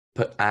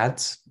put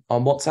ads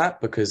on WhatsApp,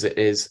 because it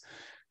is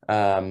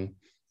a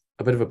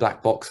bit of a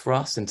black box for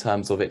us in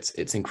terms of it's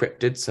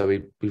encrypted. So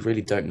we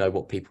really don't know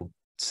what people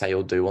say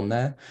or do on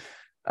there.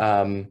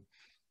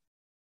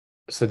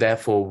 So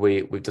therefore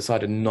we've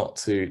decided not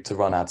to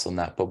run ads on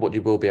that. But what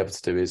you will be able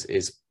to do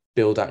is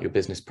build out your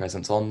business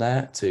presence on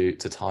there to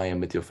tie in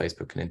with your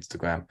Facebook and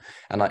Instagram.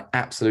 And I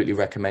absolutely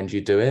recommend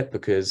you do it,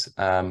 because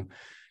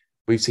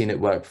we've seen it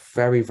work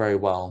very, very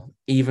well,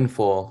 even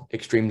for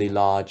extremely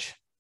large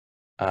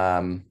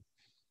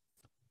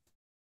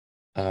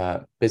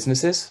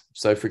businesses.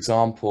 So for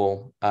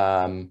example,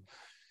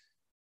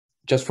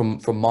 just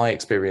from my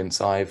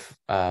experience, I've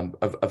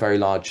a very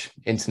large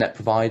internet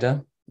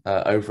provider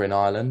over in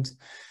Ireland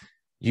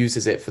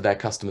uses it for their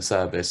customer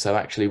service. So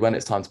actually when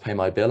it's time to pay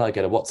my bill, I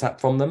get a WhatsApp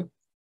from them.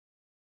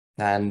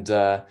 And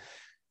then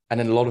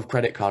a lot of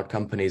credit card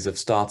companies have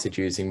started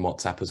using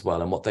WhatsApp as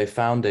well. And what they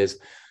found is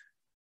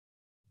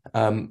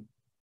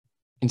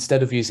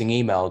instead of using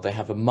email, they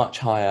have a much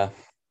higher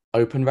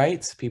open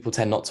rate. People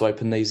tend not to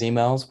open these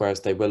emails,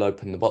 whereas they will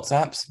open the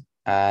WhatsApps.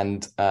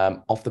 And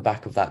off the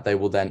back of that, they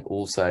will then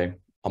also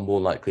are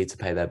more likely to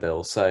pay their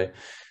bill. So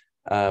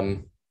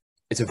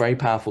it's a very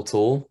powerful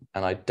tool,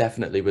 and I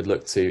definitely would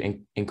look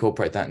to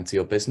incorporate that into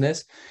your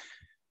business.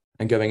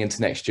 And going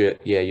into next year,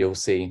 you'll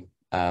see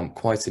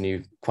quite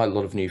a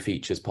lot of new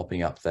features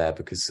popping up there,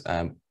 because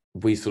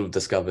we sort of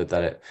discovered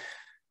that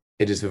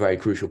it is a very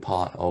crucial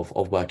part of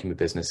working with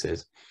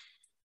businesses.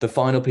 The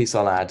final piece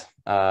I'll add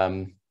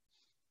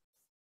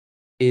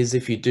is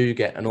if you do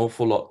get an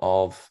awful lot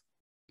of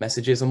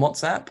messages on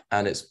WhatsApp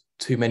and it's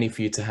too many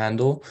for you to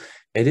handle,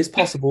 it is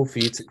possible for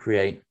you to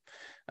create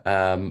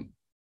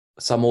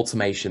some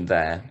automation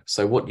there.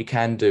 So what you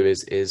can do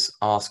is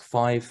ask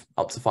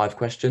up to five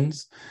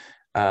questions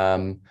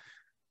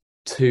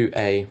to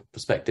a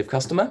prospective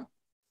customer,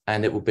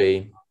 and it will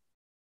be,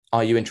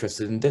 are you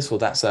interested in this or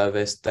that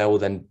service? They will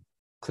then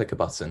click a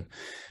button,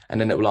 and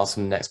then it will ask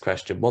them the next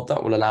question. What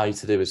that will allow you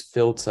to do is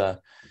filter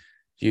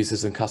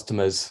users and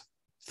customers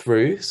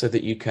through so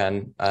that you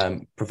can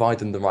provide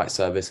them the right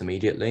service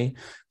immediately,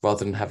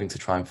 rather than having to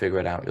try and figure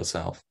it out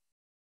yourself.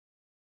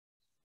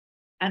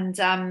 And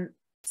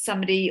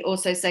somebody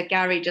also said,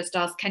 Gary just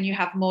asked, can you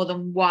have more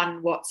than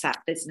one WhatsApp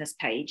business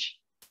page?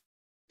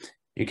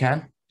 You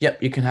can.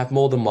 Yep, you can have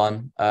more than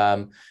one.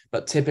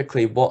 But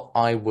typically what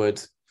I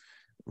would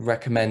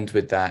recommend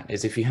with that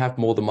is, if you have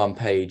more than one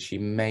page, you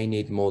may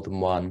need more than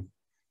one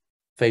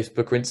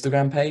Facebook or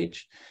Instagram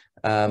page,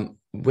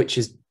 which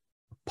is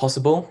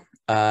possible.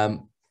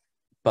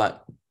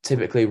 But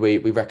typically we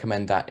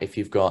recommend that if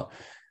you've got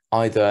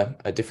either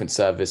a different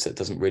service that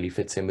doesn't really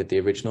fit in with the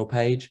original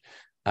page,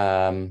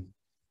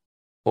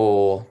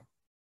 or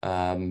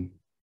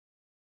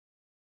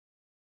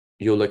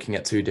you're looking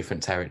at two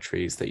different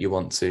territories that you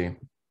want to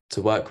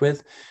work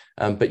with.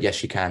 But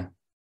yes, you can.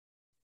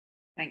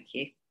 Thank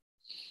you.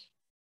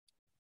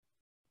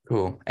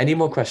 Cool. Any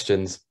more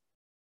questions?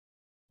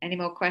 Any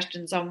more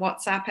questions on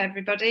WhatsApp,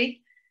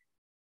 everybody?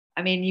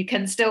 I mean, you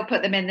can still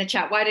put them in the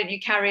chat. Why don't you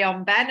carry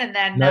on, Ben? And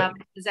then if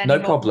there's any no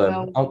more,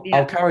 problem.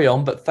 I'll carry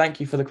on, but thank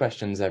you for the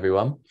questions,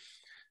 everyone.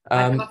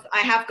 I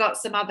have got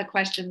some other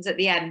questions at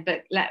the end,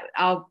 but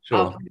I'll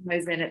put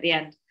those in at the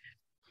end.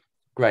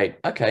 Great.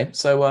 Okay.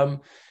 So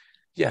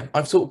yeah,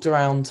 I've talked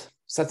around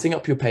setting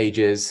up your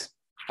pages,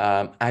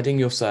 adding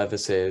your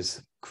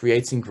services,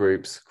 creating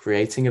groups,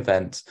 creating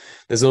events.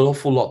 There's an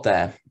awful lot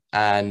there.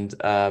 And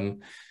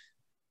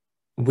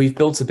we've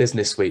built a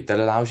business suite that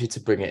allows you to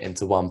bring it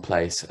into one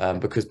place,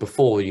 because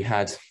before you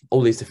had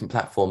all these different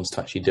platforms to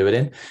actually do it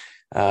in.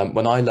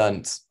 When I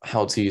learned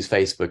how to use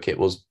Facebook, it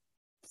was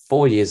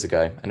 4 years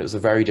ago, and it was a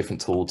very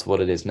different tool to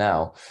what it is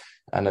now.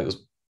 And it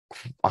was,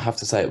 I have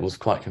to say, it was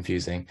quite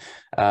confusing.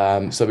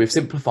 So we've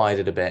simplified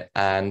it a bit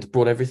and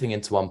brought everything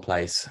into one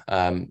place,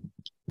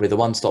 with a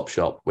one-stop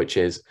shop, which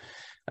is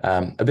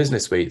a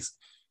business suite.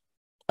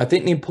 I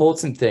think the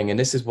important thing, and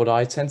this is what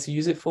I tend to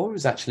use it for,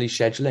 is actually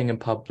scheduling and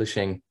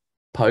publishing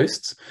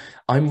posts.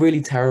 I'm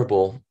really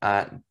terrible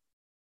at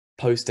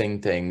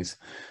posting things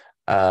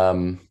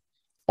on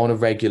a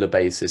regular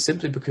basis,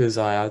 simply because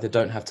I either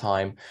don't have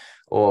time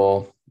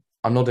or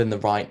I'm not in the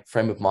right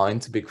frame of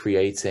mind to be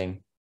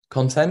creating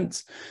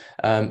content.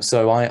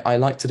 So I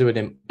like to do it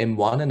in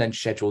one and then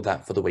schedule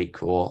that for the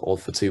week or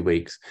for 2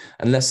 weeks,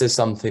 unless there's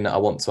something that I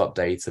want to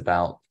update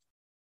about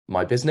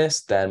my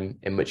business, then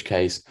in which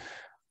case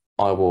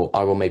I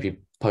will maybe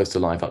post a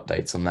live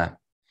update on that.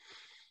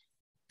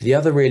 The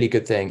other really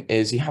good thing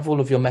is you have all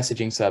of your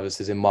messaging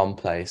services in one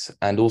place,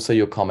 and also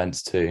your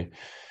comments too.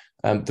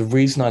 The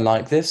reason I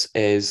like this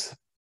is,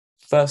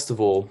 first of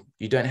all,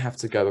 you don't have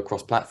to go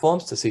across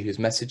platforms to see who's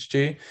messaged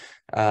you.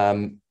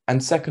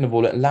 And second of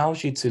all, it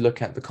allows you to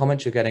look at the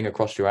comments you're getting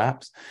across your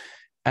apps,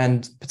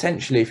 and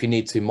potentially, if you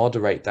need to,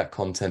 moderate that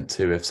content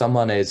too. If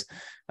someone has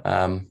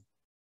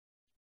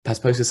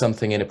posted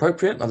something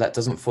inappropriate or that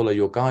doesn't follow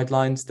your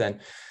guidelines, then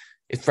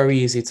it's very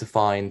easy to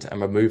find and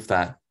remove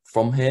that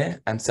from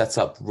here and set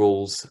up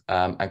rules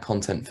and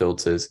content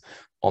filters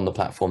on the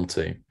platform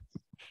too.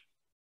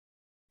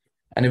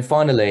 And then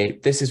finally,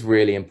 this is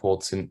really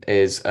important,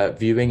 is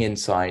viewing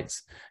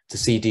insights to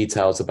see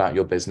details about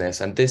your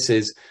business. And this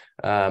is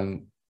a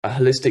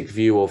holistic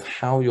view of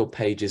how your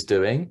page is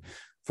doing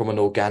from an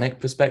organic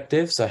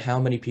perspective. So how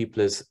many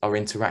people are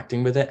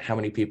interacting with it? How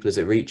many people is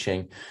it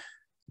reaching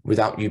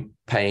without you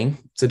paying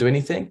to do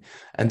anything?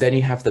 And then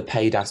you have the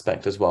paid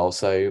aspect as well.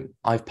 So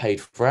I've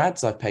paid for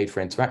ads, I've paid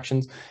for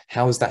interactions.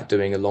 How is that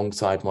doing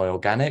alongside my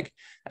organic?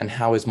 And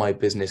how is my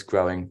business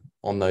growing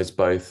on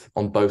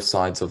both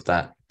sides of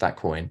that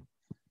coin?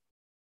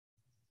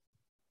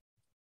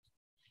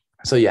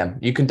 So yeah,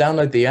 you can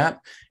download the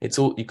app.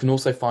 You can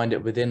also find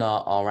it within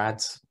our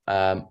ads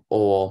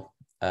or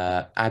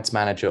ads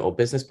manager or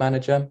business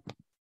manager,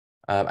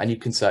 and you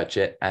can search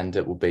it and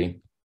it will be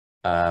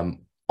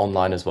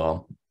online as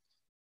well.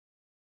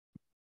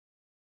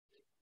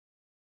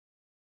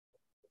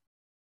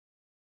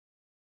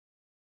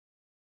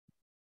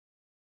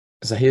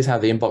 So here's how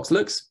the inbox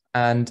looks.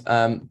 And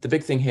the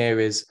big thing here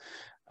is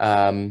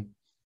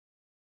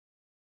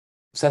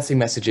setting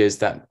messages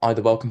that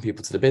either welcome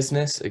people to the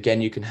business. Again,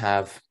 you can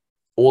have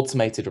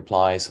automated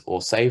replies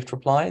or saved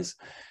replies.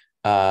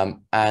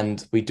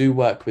 And we do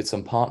work with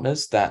some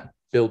partners that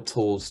build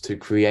tools to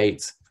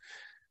create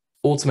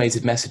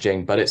automated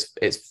messaging, but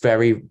it's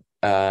very,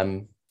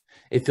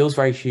 it feels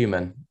very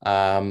human.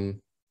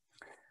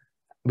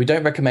 We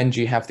don't recommend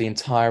you have the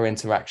entire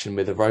interaction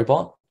with a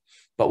robot,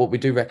 but what we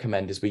do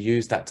recommend is we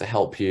use that to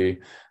help you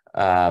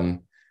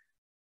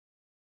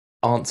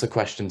answer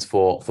questions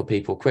for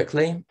people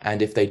quickly.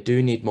 And if they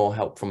do need more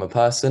help from a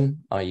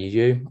person, i.e.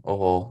 you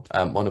or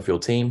one of your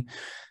team,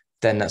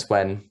 then that's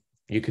when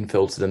you can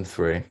filter them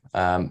through.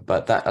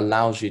 But that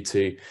allows you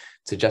to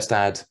just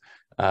add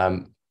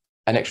an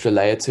extra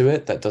layer to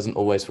it that doesn't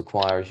always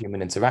require a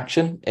human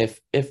interaction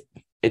if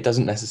it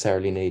doesn't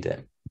necessarily need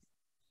it.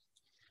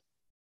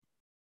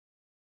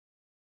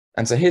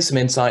 And so here's some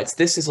insights.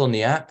 This is on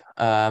the app,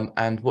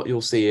 and what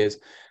you'll see is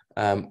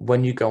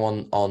when you go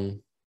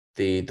on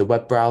the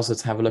web browser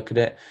to have a look at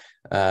it,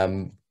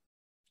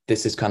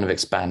 this is kind of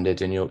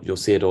expanded and you'll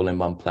see it all in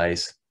one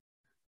place.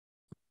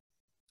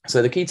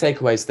 So the key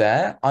takeaways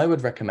there, I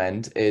would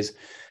recommend is,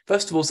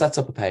 first of all, set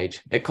up a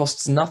page. It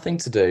costs nothing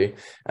to do.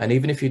 And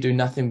even if you do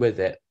nothing with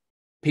it,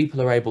 people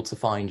are able to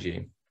find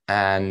you.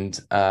 And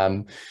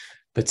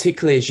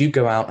particularly as you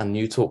go out and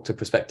you talk to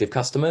prospective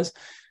customers,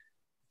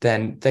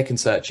 then they can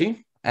search you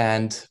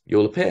and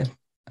you'll appear.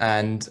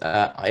 And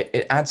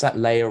it adds that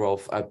layer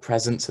of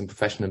presence and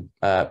professional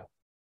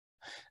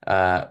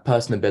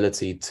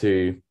personability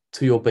to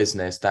your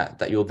business,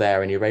 that you're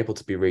there and you're able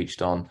to be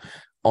reached on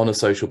on a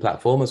social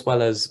platform, as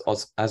well as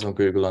on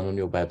Google and on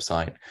your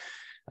website.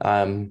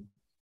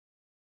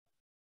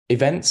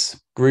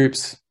 Events,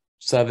 groups,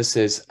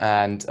 services,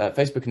 and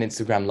Facebook and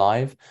Instagram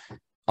Live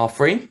are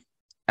free.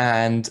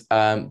 And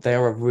they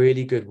are a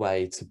really good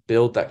way to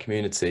build that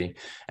community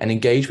and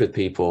engage with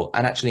people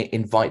and actually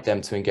invite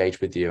them to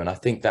engage with you. And I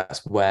think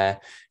that's where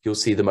you'll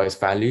see the most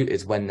value,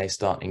 is when they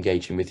start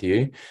engaging with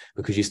you,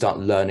 because you start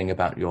learning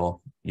about your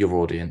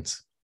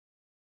audience.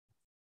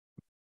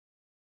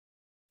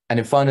 And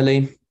then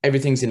finally,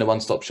 everything's in a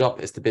one-stop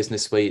shop. It's the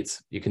business suite.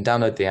 You can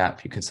download the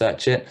app, you can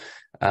search it.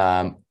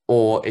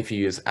 Or if you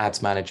use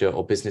Ads Manager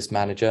or Business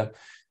Manager,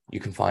 you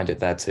can find it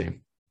there too.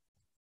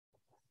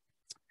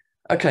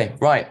 Okay,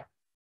 right.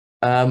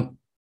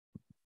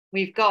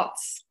 We've got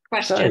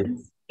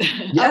questions. So,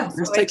 yeah,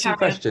 let's take some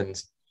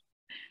questions.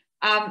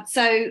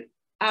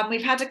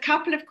 We've had a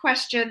couple of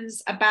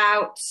questions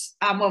about,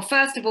 well,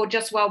 first of all,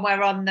 just while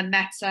we're on the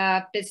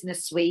Meta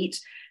Business Suite,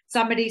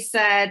 somebody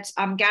said,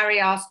 Gary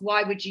asked,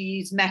 why would you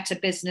use Meta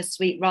Business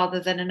Suite rather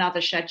than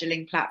another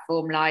scheduling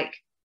platform like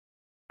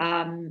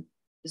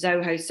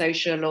Zoho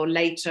Social or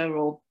Later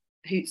or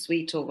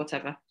Hootsuite or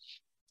whatever?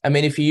 I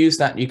mean, if you use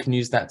that, you can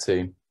use that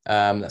too.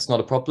 That's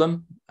not a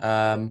problem.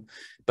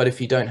 But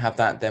if you don't have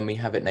that, then we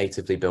have it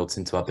natively built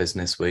into our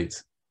business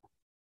suite.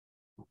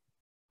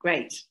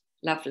 Great,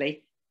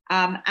 lovely.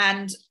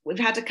 And we've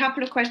had a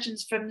couple of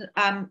questions from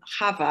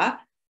Hava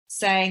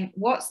saying,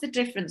 what's the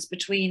difference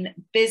between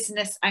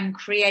business and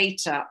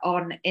creator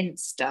on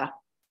Instagram,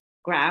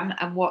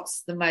 and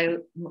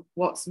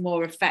what's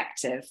more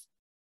effective?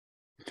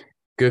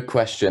 Good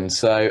question.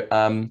 So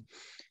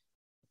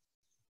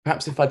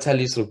perhaps if I tell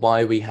you sort of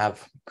why we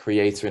have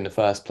creator in the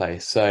first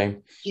place. So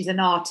she's an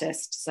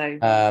artist, so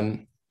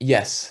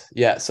yes,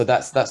 yeah, so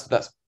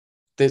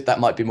that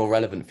might be more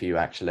relevant for you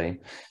actually.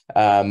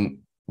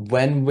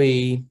 When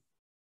we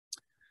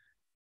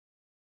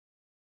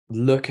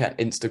look at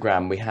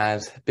Instagram, we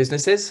had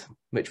businesses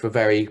which were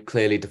very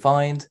clearly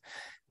defined.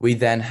 We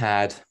then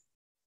had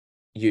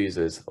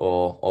users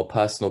or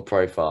personal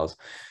profiles.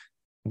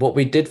 What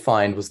we did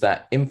find was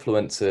that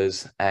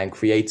influencers and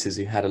creators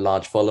who had a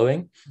large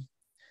following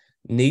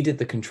needed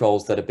the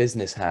controls that a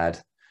business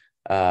had,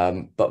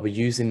 but were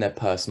using their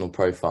personal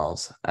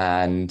profiles.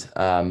 And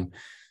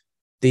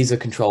these are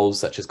controls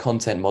such as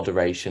content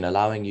moderation,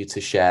 allowing you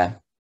to share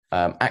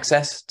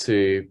access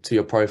to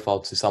your profile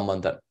to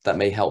someone that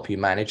may help you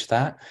manage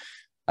that,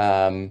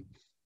 and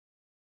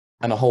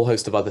a whole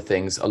host of other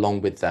things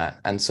along with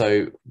that. And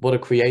so what a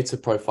creator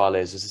profile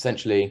is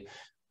essentially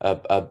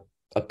a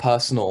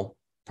personal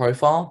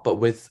profile, but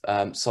with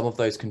some of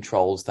those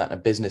controls that a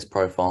business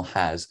profile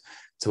has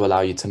to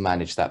allow you to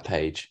manage that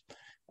page.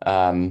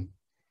 And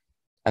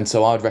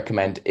so I would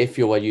recommend, if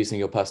you are using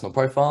your personal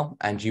profile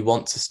and you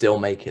want to still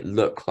make it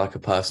look like a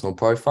personal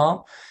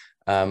profile,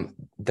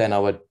 then I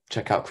would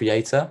check out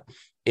Creator.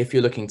 If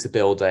you're looking to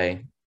build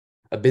a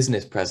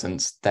business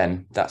presence,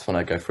 then that's when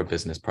I go for a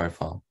business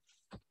profile.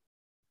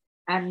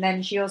 And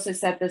then she also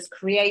said there's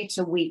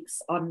creator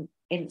weeks on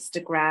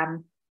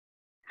Instagram.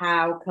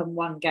 How can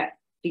one get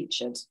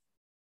featured?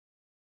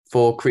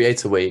 For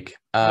Creator Week,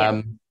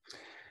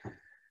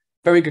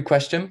 very good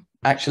question,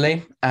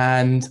 actually.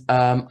 And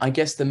I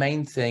guess the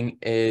main thing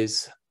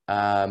is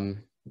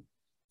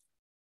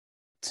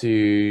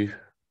to,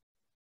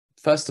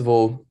 first of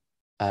all,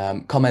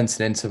 comment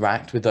and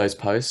interact with those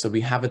posts. So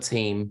we have a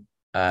team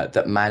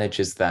that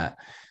manages that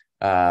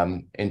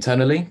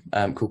internally,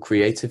 called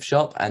Creative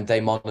Shop, and they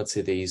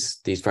monitor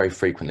these very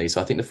frequently. So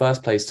I think the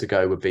first place to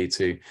go would be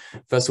to,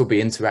 first of all,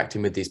 be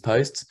interacting with these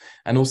posts,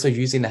 and also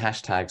using the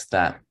hashtags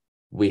that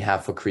we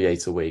have for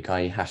Creator Week,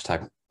 i.e.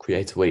 hashtag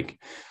Creator Week.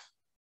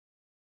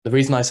 The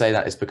reason I say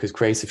that is because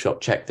Creative Shop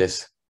check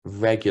this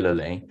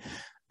regularly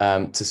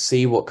to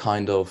see what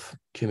kind of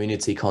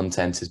community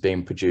content is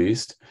being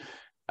produced,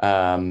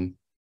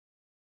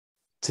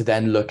 to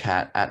then look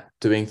at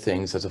doing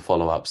things as a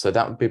follow-up. So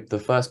that would be the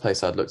first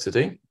place I'd look to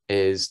do,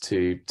 is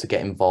to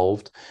get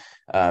involved,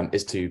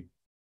 is to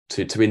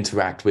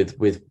interact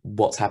with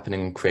what's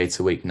happening in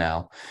Creator Week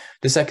now.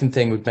 The second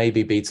thing would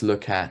maybe be to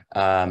look at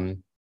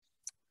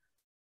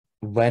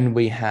when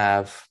we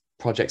have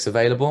projects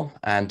available,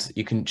 and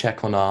you can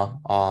check on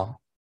our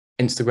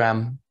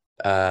Instagram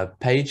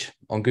page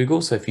on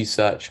Google. So if you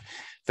search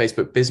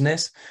Facebook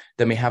Business,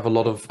 then we have a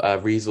lot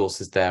of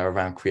resources there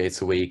around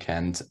Creator Week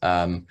and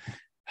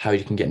how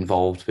you can get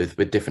involved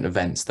with different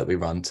events that we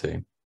run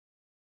too.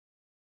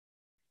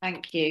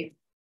 Thank you.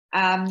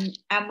 And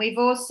we've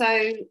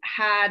also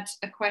had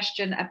a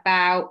question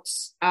about,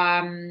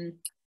 a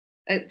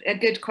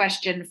good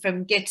question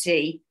from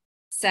Gitty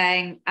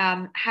saying,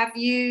 have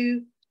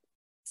you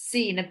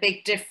seen a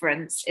big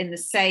difference in the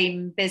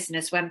same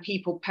business when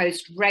people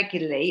post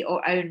regularly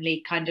or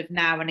only kind of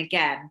now and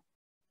again?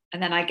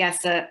 And then I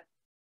guess a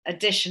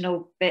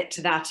additional bit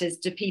to that is,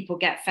 do people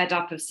get fed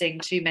up of seeing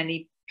too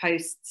many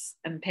posts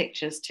and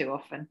pictures too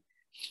often?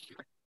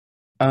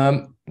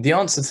 The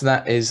answer to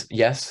that is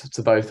yes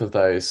to both of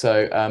those.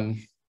 So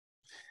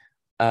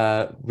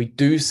we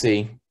do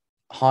see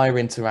higher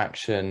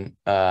interaction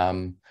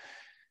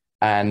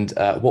and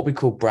what we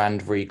call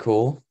brand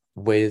recall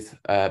with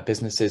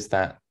businesses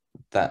that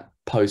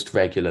post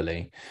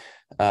regularly.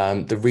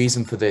 The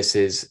reason for this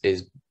is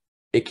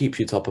it keeps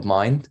you top of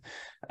mind.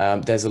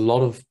 There's a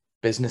lot of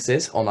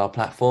businesses on our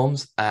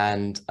platforms,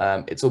 and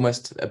it's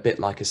almost a bit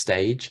like a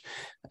stage,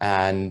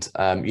 and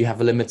you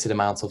have a limited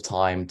amount of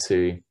time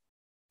to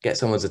get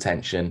someone's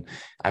attention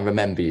and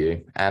remember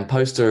you, and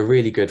posts are a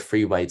really good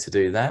free way to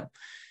do that.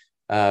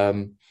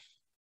 To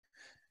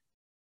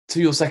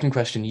your second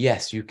question,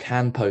 yes, you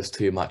can post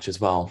too much as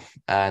well,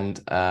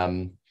 and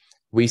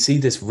we see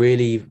this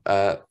really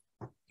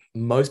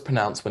most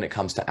pronounced when it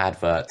comes to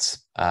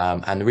adverts,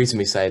 and the reason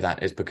we say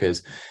that is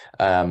because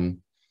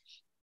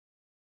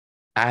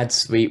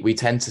ads, we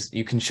tend to,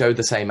 you can show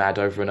the same ad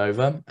over and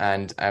over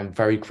and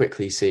very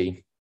quickly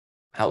see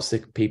how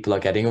sick people are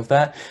getting of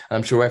that. And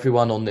I'm sure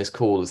everyone on this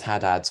call has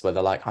had ads where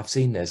they're like, I've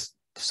seen this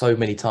so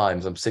many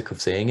times, I'm sick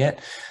of seeing it.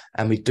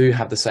 And we do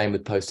have the same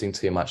with posting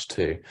too much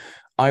too.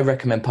 I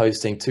recommend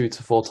posting 2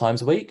 to 4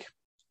 times a week.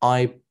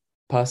 I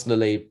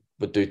personally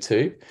would do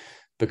 2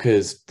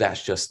 because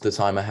that's just the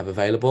time I have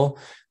available.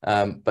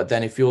 But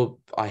then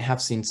I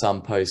have seen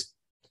some post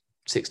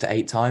 6 to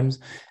 8 times,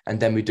 and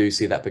then we do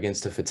see that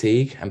begins to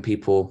fatigue and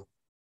people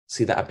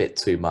see that a bit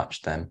too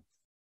much then.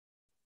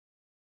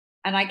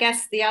 And I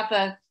guess the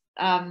other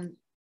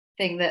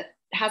thing that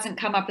hasn't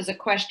come up as a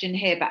question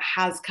here, but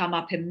has come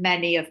up in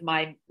many of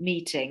my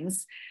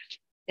meetings,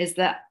 is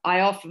that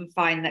I often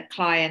find that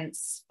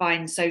clients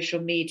find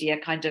social media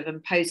kind of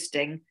and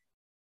posting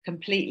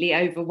completely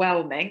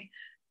overwhelming.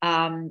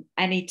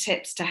 Any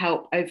tips to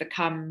help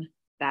overcome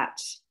that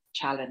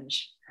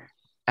challenge?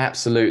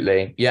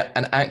 Absolutely. Yeah.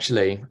 And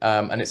actually,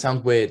 and it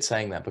sounds weird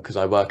saying that because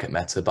I work at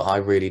Meta, but I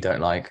really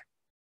don't like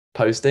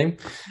posting.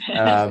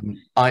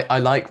 I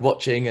like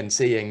watching and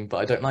seeing, but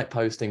I don't like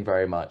posting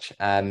very much.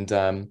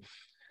 And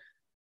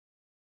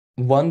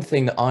one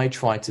thing that I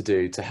try to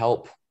do to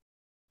help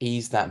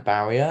ease that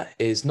barrier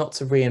is not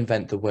to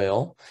reinvent the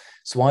wheel.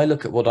 So I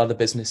look at what other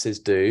businesses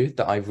do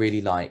that I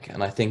really like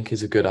and I think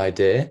is a good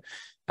idea.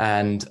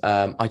 And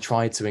I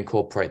try to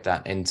incorporate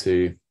that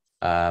into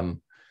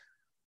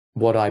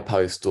what I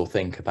post or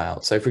think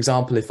about. So for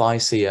example, if I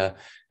see a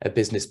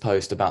business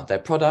post about their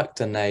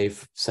product and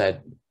they've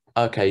said,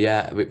 okay,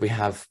 yeah, we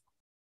have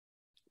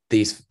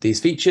these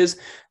features,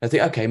 I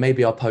think, okay,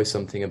 maybe I'll post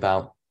something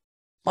about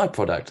my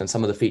product and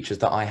some of the features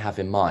that I have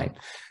in mind.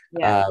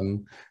 Yeah.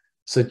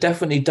 So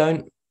definitely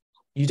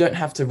you don't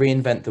have to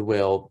reinvent the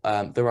wheel.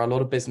 There are a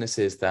lot of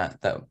businesses that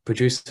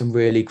produce some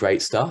really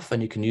great stuff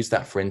and you can use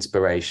that for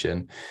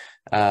inspiration.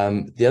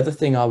 The other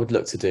thing I would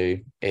look to do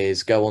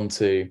is go on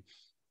to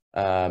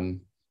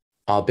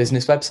our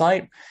business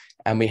website,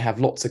 and we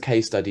have lots of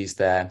case studies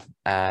there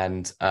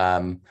and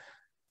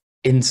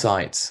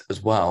insights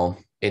as well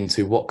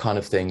into what kind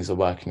of things are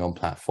working on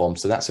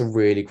platforms. So that's a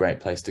really great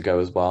place to go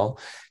as well,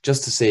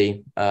 just to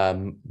see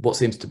what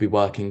seems to be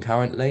working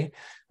currently.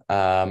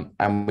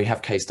 And we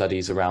have case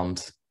studies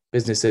around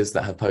businesses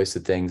that have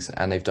posted things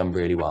and they've done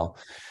really well.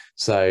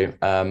 So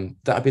that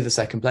would be the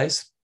second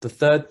place. The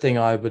third thing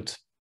I would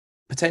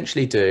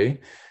potentially do,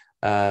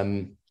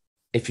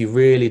 if you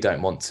really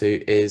don't want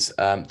to, is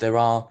there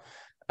are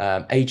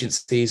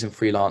agencies and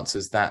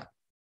freelancers that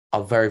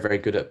are very, very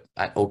good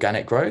at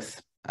organic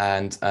growth,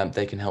 and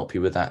they can help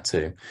you with that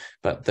too.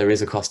 But there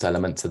is a cost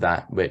element to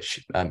that,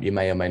 which you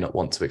may or may not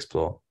want to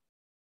explore.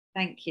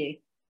 Thank you.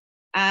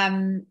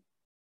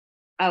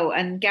 Oh,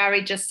 and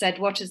Gary just said,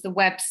 what is the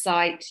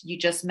website you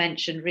just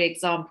mentioned,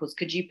 re-examples?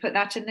 Could you put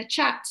that in the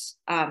chat?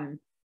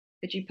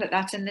 Could you put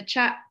that in the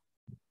chat?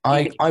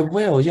 I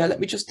will, yeah. Let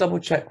me just double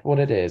check what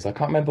it is. I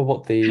can't remember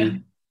what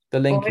the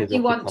link or is. if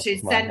you want to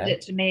send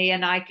it to me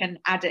and I can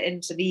add it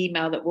into the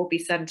email that will be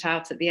sent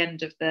out at the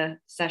end of the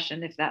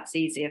session, if that's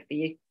easier for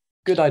you.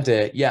 Good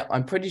idea. Yeah,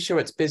 I'm pretty sure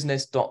it's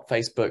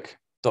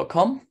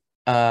business.facebook.com.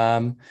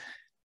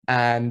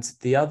 And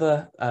the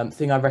other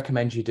thing I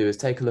recommend you do is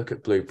take a look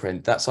at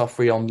Blueprint. That's our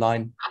free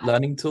online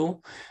learning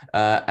tool.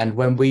 And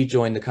when we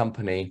join the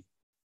company,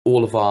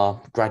 all of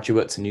our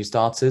graduates and new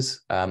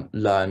starters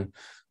learn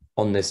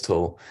on this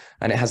tool.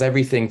 And it has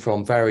everything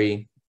from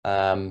very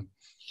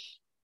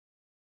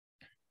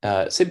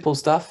simple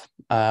stuff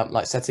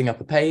like setting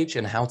up a page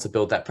and how to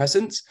build that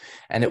presence,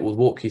 and it will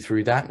walk you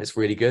through that. It's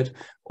really good,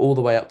 all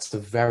the way up to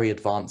very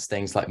advanced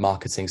things like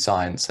marketing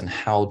science and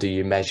how do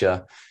you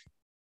measure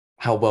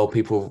how well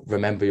people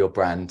remember your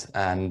brand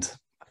and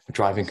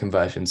driving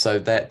conversion. So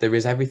there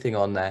is everything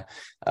on there,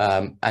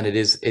 and it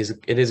is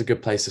a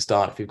good place to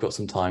start if you've got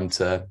some time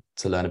to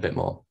learn a bit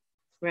more.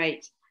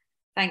 Great,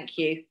 thank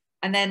you.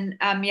 And then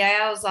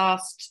Yael's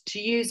asked, to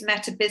use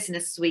Meta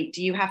Business Suite,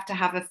 do you have to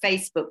have a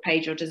Facebook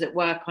page or does it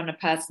work on a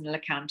personal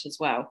account as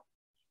well?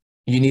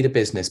 You need a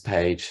business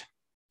page.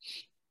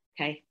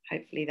 Okay,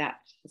 hopefully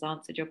that has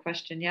answered your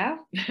question, Yael.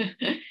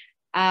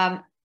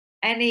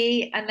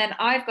 And then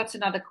I've got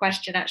another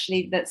question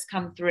actually that's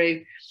come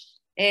through,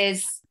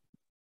 is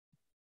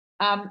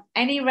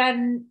any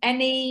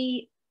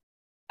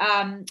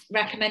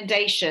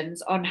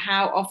recommendations on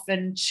how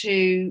often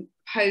to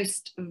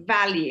post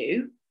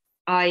value,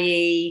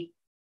 i.e.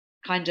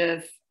 kind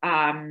of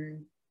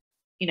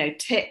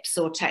tips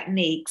or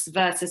techniques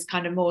versus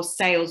kind of more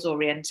sales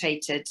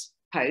orientated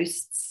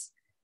posts?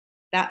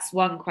 That's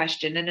one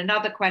question. And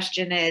another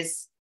question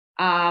is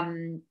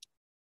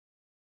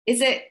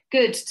it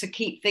good to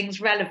keep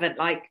things relevant?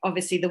 Like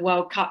obviously the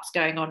World Cup's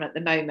going on at the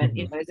moment.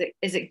 Mm-hmm.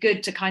 Is it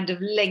good to kind of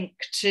link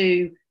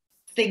to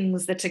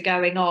things that are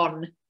going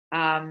on?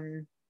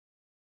 With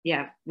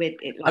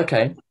it. Like,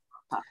 okay.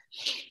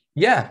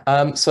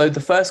 Yeah. So the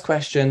first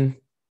question,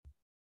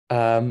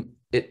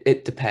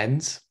 it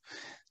depends.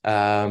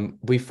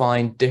 We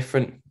find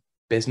different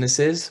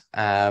businesses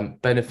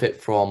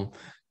benefit from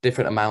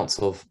different amounts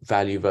of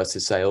value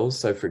versus sales.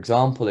 So for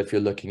example, if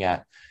you're looking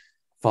at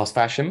fast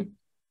fashion,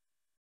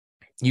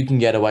 you can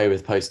get away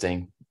with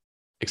posting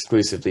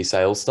exclusively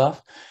sales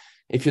stuff.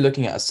 If you're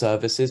looking at a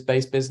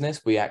services-based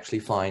business, we actually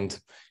find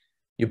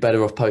you're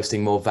better off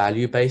posting more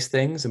value-based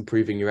things,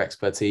 improving your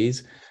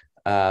expertise,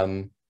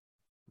 rather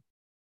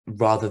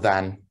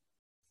than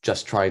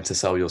just trying to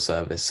sell your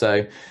service.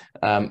 So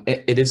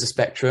it is a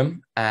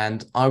spectrum,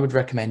 and I would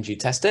recommend you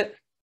test it.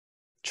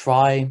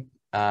 Try,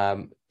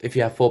 if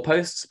you have 4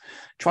 posts,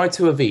 try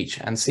 2 of each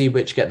and see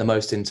which get the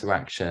most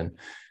interaction.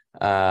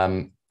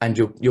 And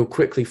you'll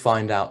quickly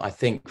find out, I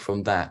think,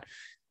 from that,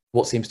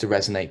 what seems to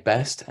resonate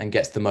best and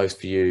gets the most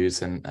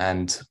views,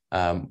 and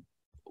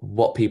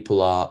what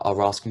people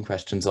are asking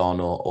questions on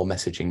or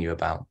messaging you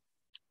about.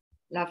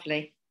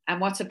 Lovely.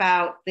 And what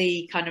about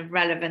the kind of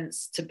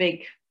relevance to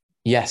big?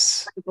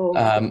 Yes.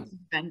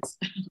 Events?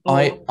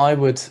 I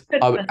would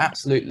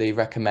absolutely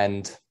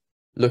recommend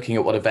looking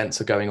at what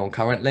events are going on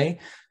currently.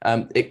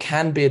 It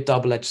can be a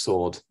double-edged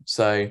sword.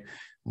 So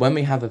when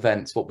we have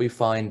events, what we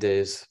find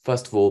is,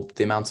 first of all,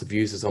 the amount of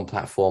users on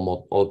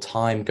platform or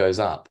time goes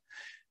up,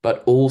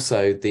 but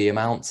also the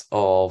amount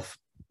of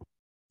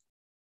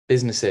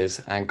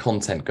businesses and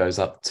content goes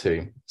up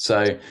too.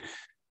 So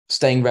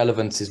staying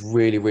relevant is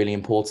really, really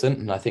important.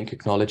 And I think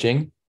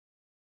acknowledging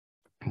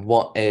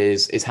what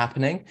is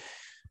happening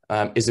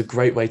is a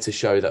great way to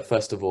show that,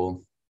 first of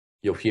all,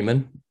 you're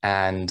human,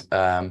 and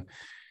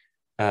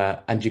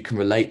you can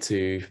relate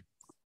to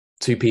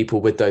people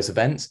with those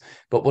events.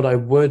 But what I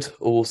would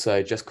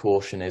also just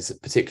caution is,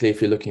 particularly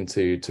if you're looking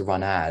to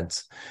run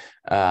ads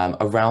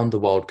around the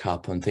World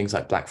Cup and things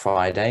like Black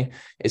Friday,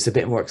 it's a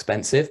bit more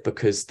expensive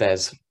because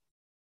there's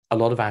a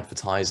lot of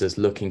advertisers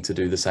looking to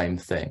do the same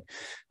thing.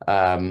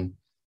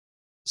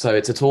 So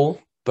it's a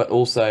tool, but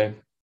also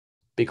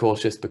be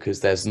cautious because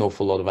there's an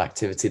awful lot of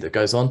activity that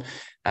goes on,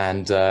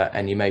 and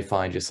you may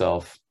find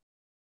yourself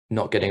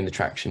not getting the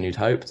traction you'd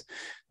hoped.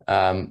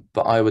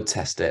 But I would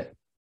test it.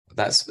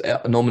 That's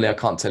normally, I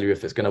can't tell you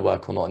if it's going to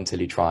work or not until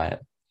you try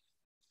it.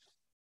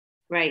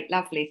 Great,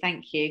 lovely,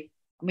 thank you.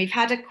 And we've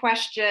had a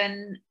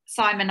question,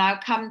 Simon, I'll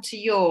come to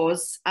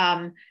yours,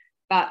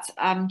 but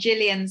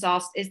Gillian's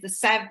asked, is the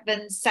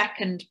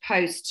 7-second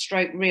post /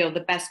 reel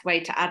the best way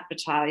to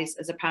advertise,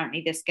 as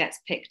apparently this gets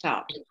picked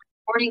up?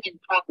 Recording in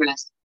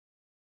progress.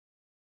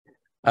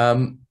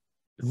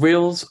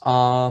 Reels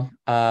are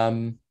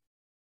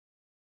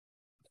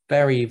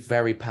very,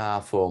 very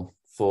powerful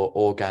for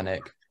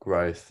organic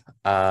growth.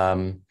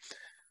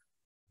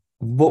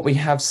 What we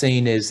have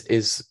seen is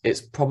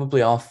it's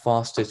probably our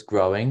fastest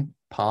growing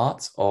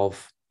part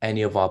of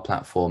any of our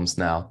platforms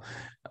now,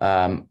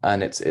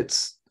 and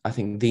it's I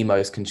think the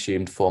most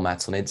consumed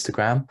format on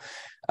Instagram.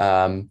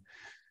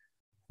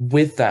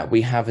 With that,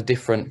 we have a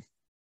different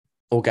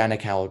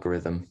organic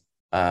algorithm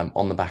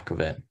on the back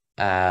of it,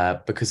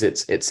 because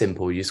it's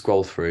simple. You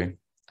scroll through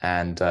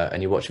and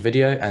you watch a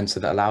video, and so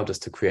that allowed us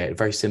to create a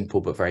very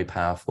simple but very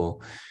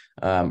powerful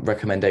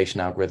recommendation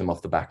algorithm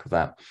off the back of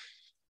that.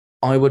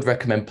 I would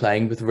recommend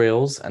playing with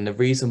reels, and the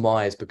reason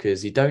why is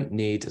because you don't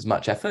need as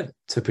much effort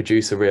to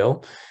produce a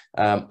reel.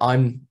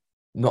 I'm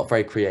not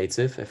very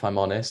creative, if I'm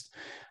honest,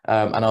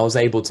 and I was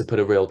able to put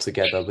a reel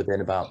together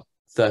within about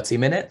 30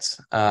 minutes,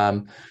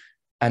 and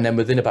then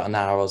within about an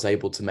hour I was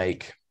able to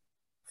make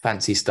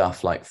fancy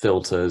stuff like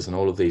filters and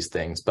all of these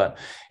things. But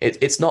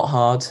it's not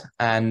hard,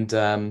 and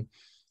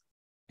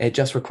it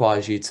just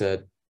requires you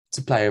to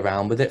play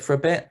around with it for a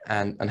bit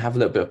and have a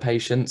little bit of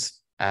patience,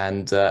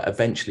 and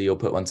eventually you'll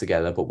put one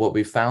together. But what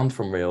we've found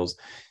from reels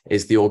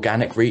is the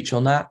organic reach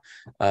on that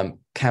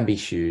can be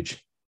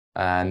huge.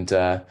 And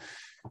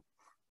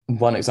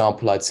one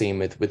example I'd seen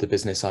with the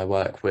business I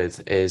work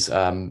with is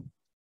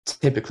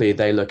typically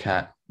they look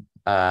at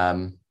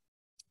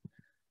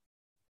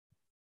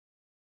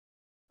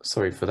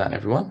sorry for that,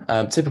 everyone.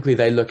 Typically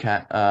they look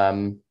at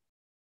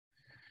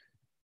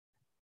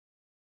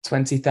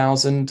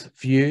 20,000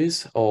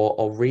 views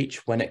or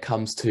reach when it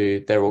comes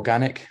to their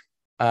organic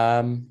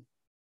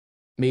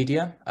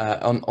media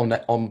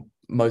on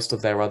most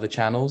of their other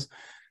channels.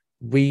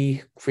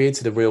 We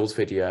created a Reels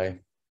video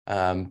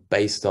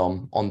based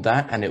on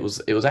that, and it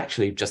was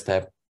actually just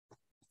the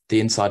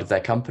inside of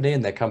their company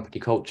and their company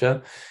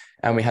culture,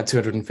 and we had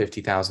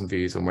 250,000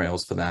 views on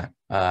Reels for that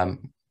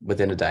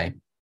within a day.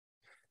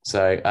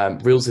 So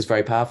Reels is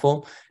very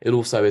powerful. It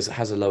also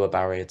has a lower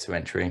barrier to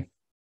entry.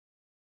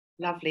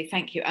 Lovely,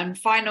 thank you. And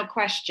final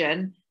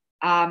question,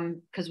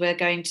 because we're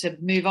going to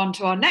move on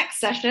to our next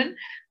session,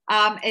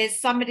 is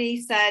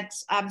somebody said,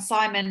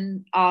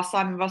 Simon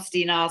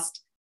Rothstein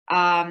asked,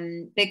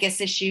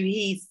 biggest issue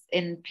he's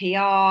in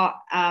PR,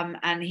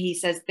 and he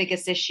says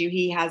biggest issue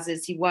he has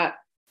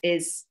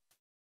is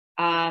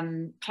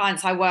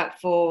clients I work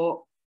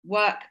for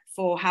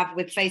have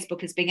with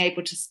Facebook is being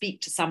able to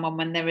speak to someone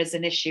when there is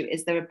an issue.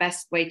 Is there a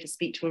best way to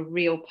speak to a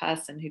real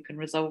person who can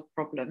resolve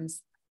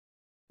problems?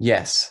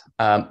 Yes,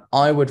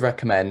 I would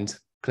recommend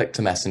click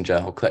to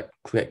Messenger or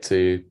click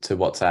to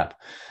WhatsApp.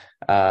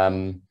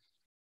 And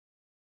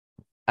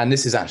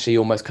this is actually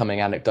almost coming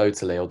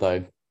anecdotally,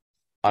 although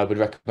I would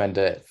recommend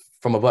it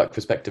from a work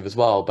perspective as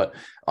well. But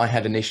I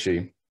had an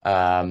issue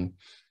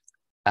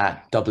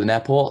at Dublin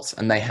Airport,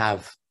 and they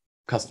have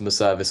customer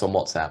service on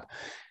WhatsApp.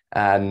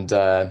 And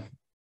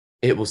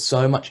it was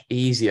so much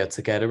easier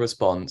to get a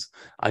response.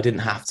 I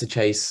didn't have to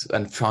chase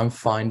and try and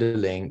find a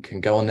link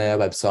and go on their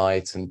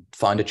website and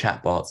find a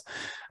chatbot.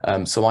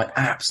 So I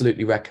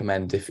absolutely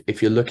recommend,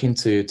 if you're looking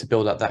to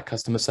build up that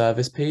customer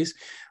service piece,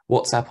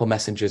 WhatsApp or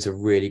Messenger is a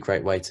really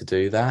great way to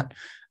do that.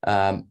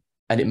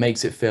 And it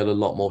makes it feel a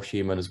lot more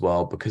human as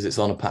well, because it's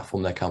on a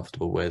platform they're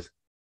comfortable with.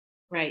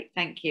 Great,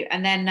 thank you.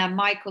 And then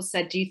Michael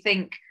said, do you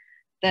think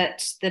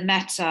that the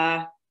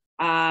Meta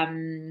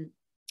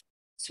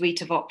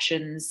suite of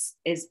options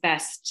is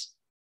best?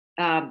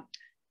 Do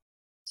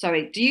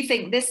you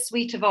think this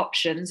suite of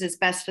options is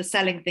best for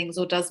selling things,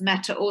 or does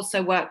Meta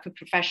also work for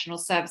professional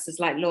services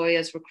like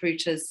lawyers,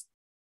 recruiters,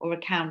 or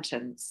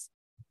accountants?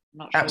 I'm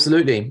not sure.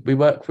 Absolutely, we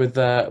work with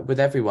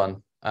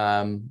everyone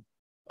from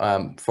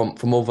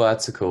all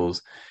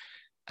verticals,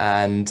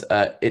 and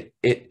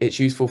it's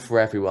useful for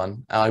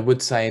everyone. I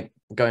would say,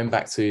 going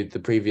back to the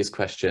previous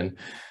question,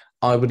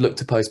 I would look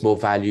to post more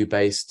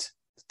value-based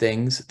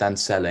things than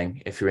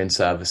selling if you're in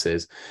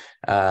services.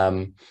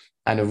 And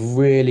a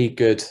really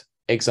good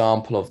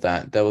example of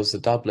that, there was a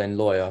Dublin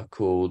lawyer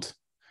called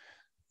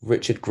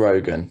Richard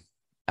Grogan,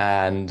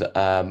 and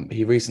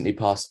he recently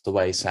passed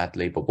away,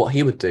 sadly. But what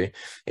he would do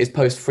is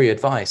post free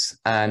advice,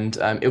 and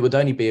it would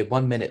only be a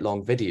 1 minute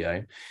long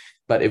video,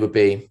 but it would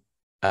be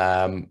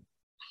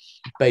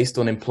based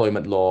on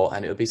employment law,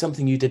 and it would be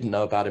something you didn't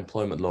know about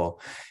employment law,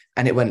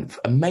 and it went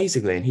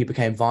amazingly, and he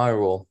became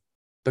viral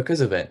because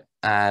of it.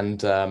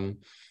 And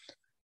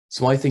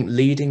so I think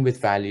leading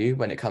with value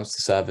when it comes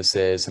to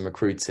services and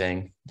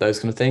recruiting, those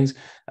kind of things,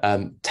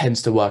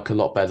 tends to work a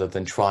lot better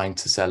than trying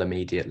to sell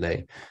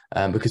immediately,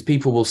 because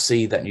people will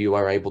see that you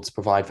are able to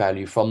provide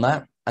value from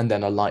that, and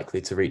then are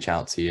likely to reach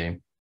out to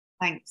you.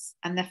 Thanks.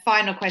 And the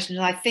final question,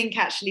 I think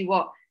actually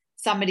what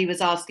somebody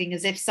was asking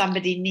is if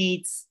somebody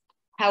needs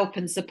help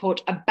and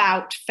support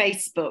about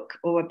Facebook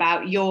or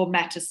about your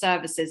Meta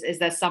services, is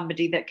there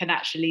somebody that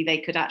they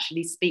could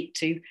actually speak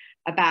to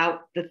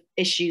about the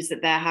issues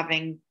that they're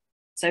having?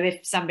 So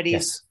if somebody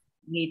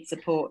needs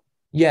support.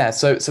 Yeah,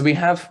 so we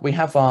have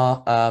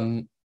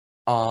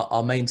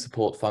our main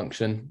support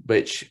function,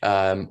 which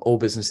all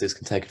businesses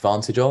can take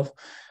advantage of,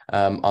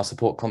 our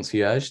support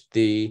concierge.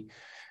 The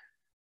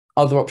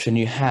other option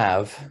you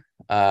have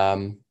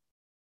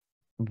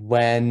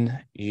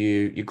when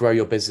you grow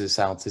your business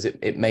out is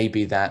it may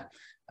be that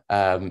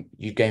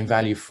you gain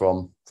value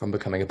from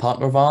becoming a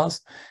partner of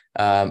ours,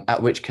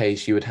 at which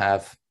case you would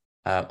have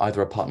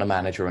either a partner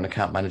manager or an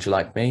account manager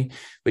like me,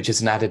 which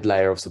is an added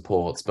layer of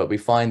support. But we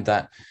find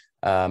that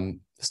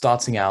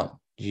starting out,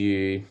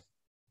 can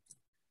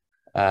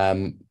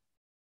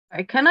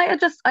I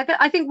adjust?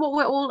 I think what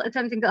we're all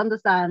attempting to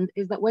understand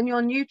is that when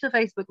you're new to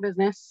Facebook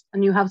business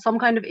and you have some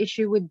kind of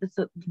issue with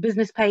the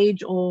business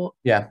page, or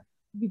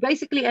you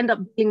basically end up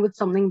dealing with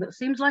something that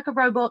seems like a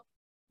robot,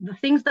 the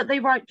things that they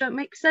write don't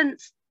make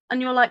sense,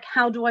 and you're like,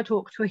 how do I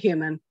talk to a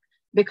human?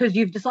 Because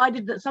you've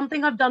decided that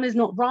something I've done is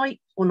not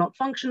right or not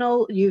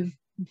functional, you've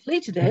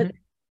deleted it,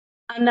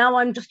 and now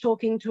I'm just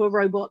talking to a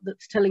robot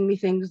that's telling me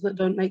things that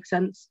don't make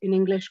sense in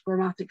English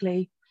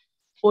grammatically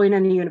or in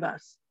any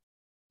universe.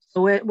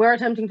 So we're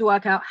attempting to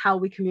work out how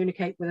we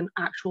communicate with an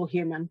actual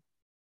human.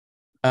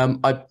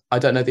 I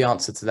don't know the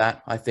answer to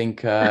that. I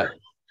think I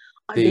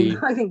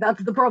think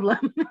that's the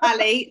problem.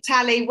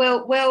 Tally,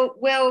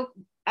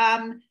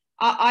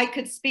 I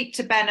could speak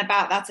to Ben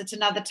about that at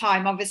another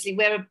time. Obviously,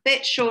 we're a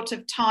bit short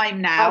of time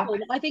now.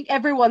 I think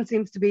everyone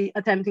seems to be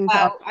attempting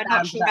to. I'm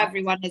not sure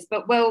everyone is,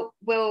 but we'll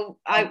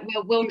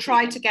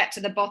try to get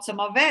to the bottom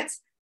of it.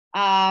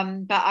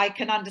 But I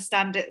can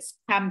understand it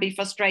can be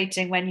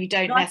frustrating when you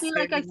don't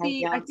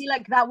necessarily. I feel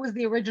like that was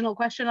the original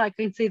question. I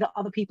can see that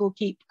other people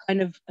keep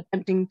kind of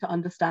attempting to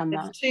understand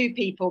that. There's two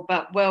people,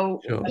 but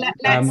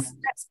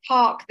let's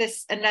park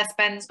this unless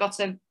Ben's got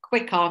a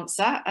quick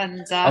answer.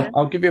 And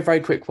I'll give you a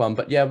very quick one.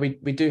 But yeah, we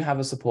do have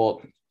a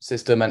support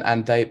system,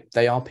 and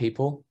they are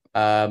people,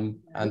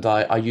 and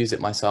I use it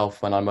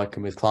myself when I'm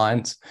working with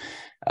clients.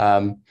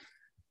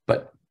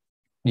 But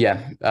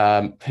yeah,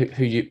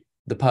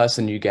 the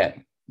person you get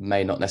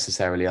may not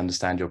necessarily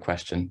understand your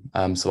question,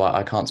 so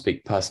I can't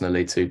speak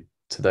personally to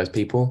those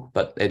people,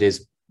 but it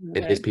is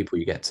people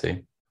you get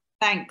to.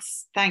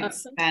 Thanks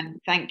Ben,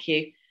 thank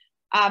you.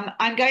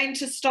 I'm going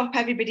to stop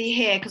everybody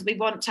here because we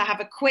want to have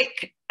a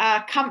quick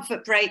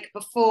comfort break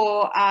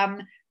before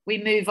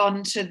we move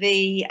on to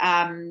the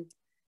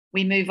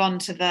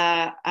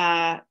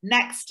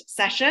next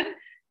session.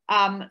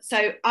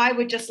 So I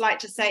would just like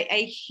to say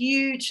a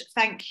huge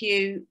thank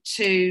you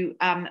to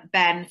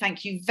Ben.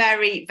 Thank you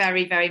very,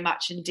 very, very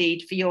much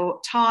indeed for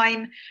your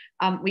time.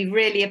 We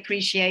really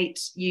appreciate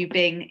you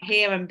being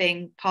here and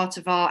being part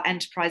of our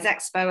Enterprise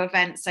Expo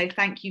event. So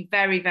thank you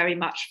very, very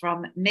much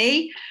from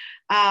me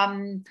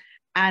and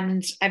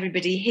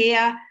everybody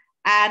here.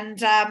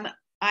 And I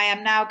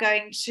am now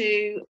going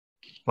to...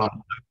 Fine.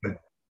 Okay.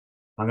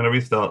 I'm going to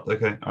restart.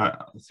 Okay. All right.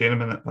 See you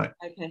in a minute. Bye.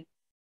 Okay.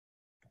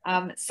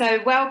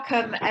 So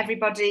welcome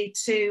everybody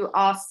to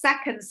our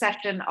second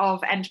session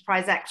of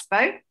Enterprise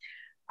Expo.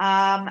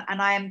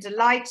 And I am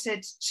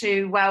delighted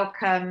to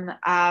welcome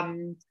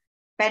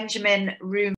Benjamin Room.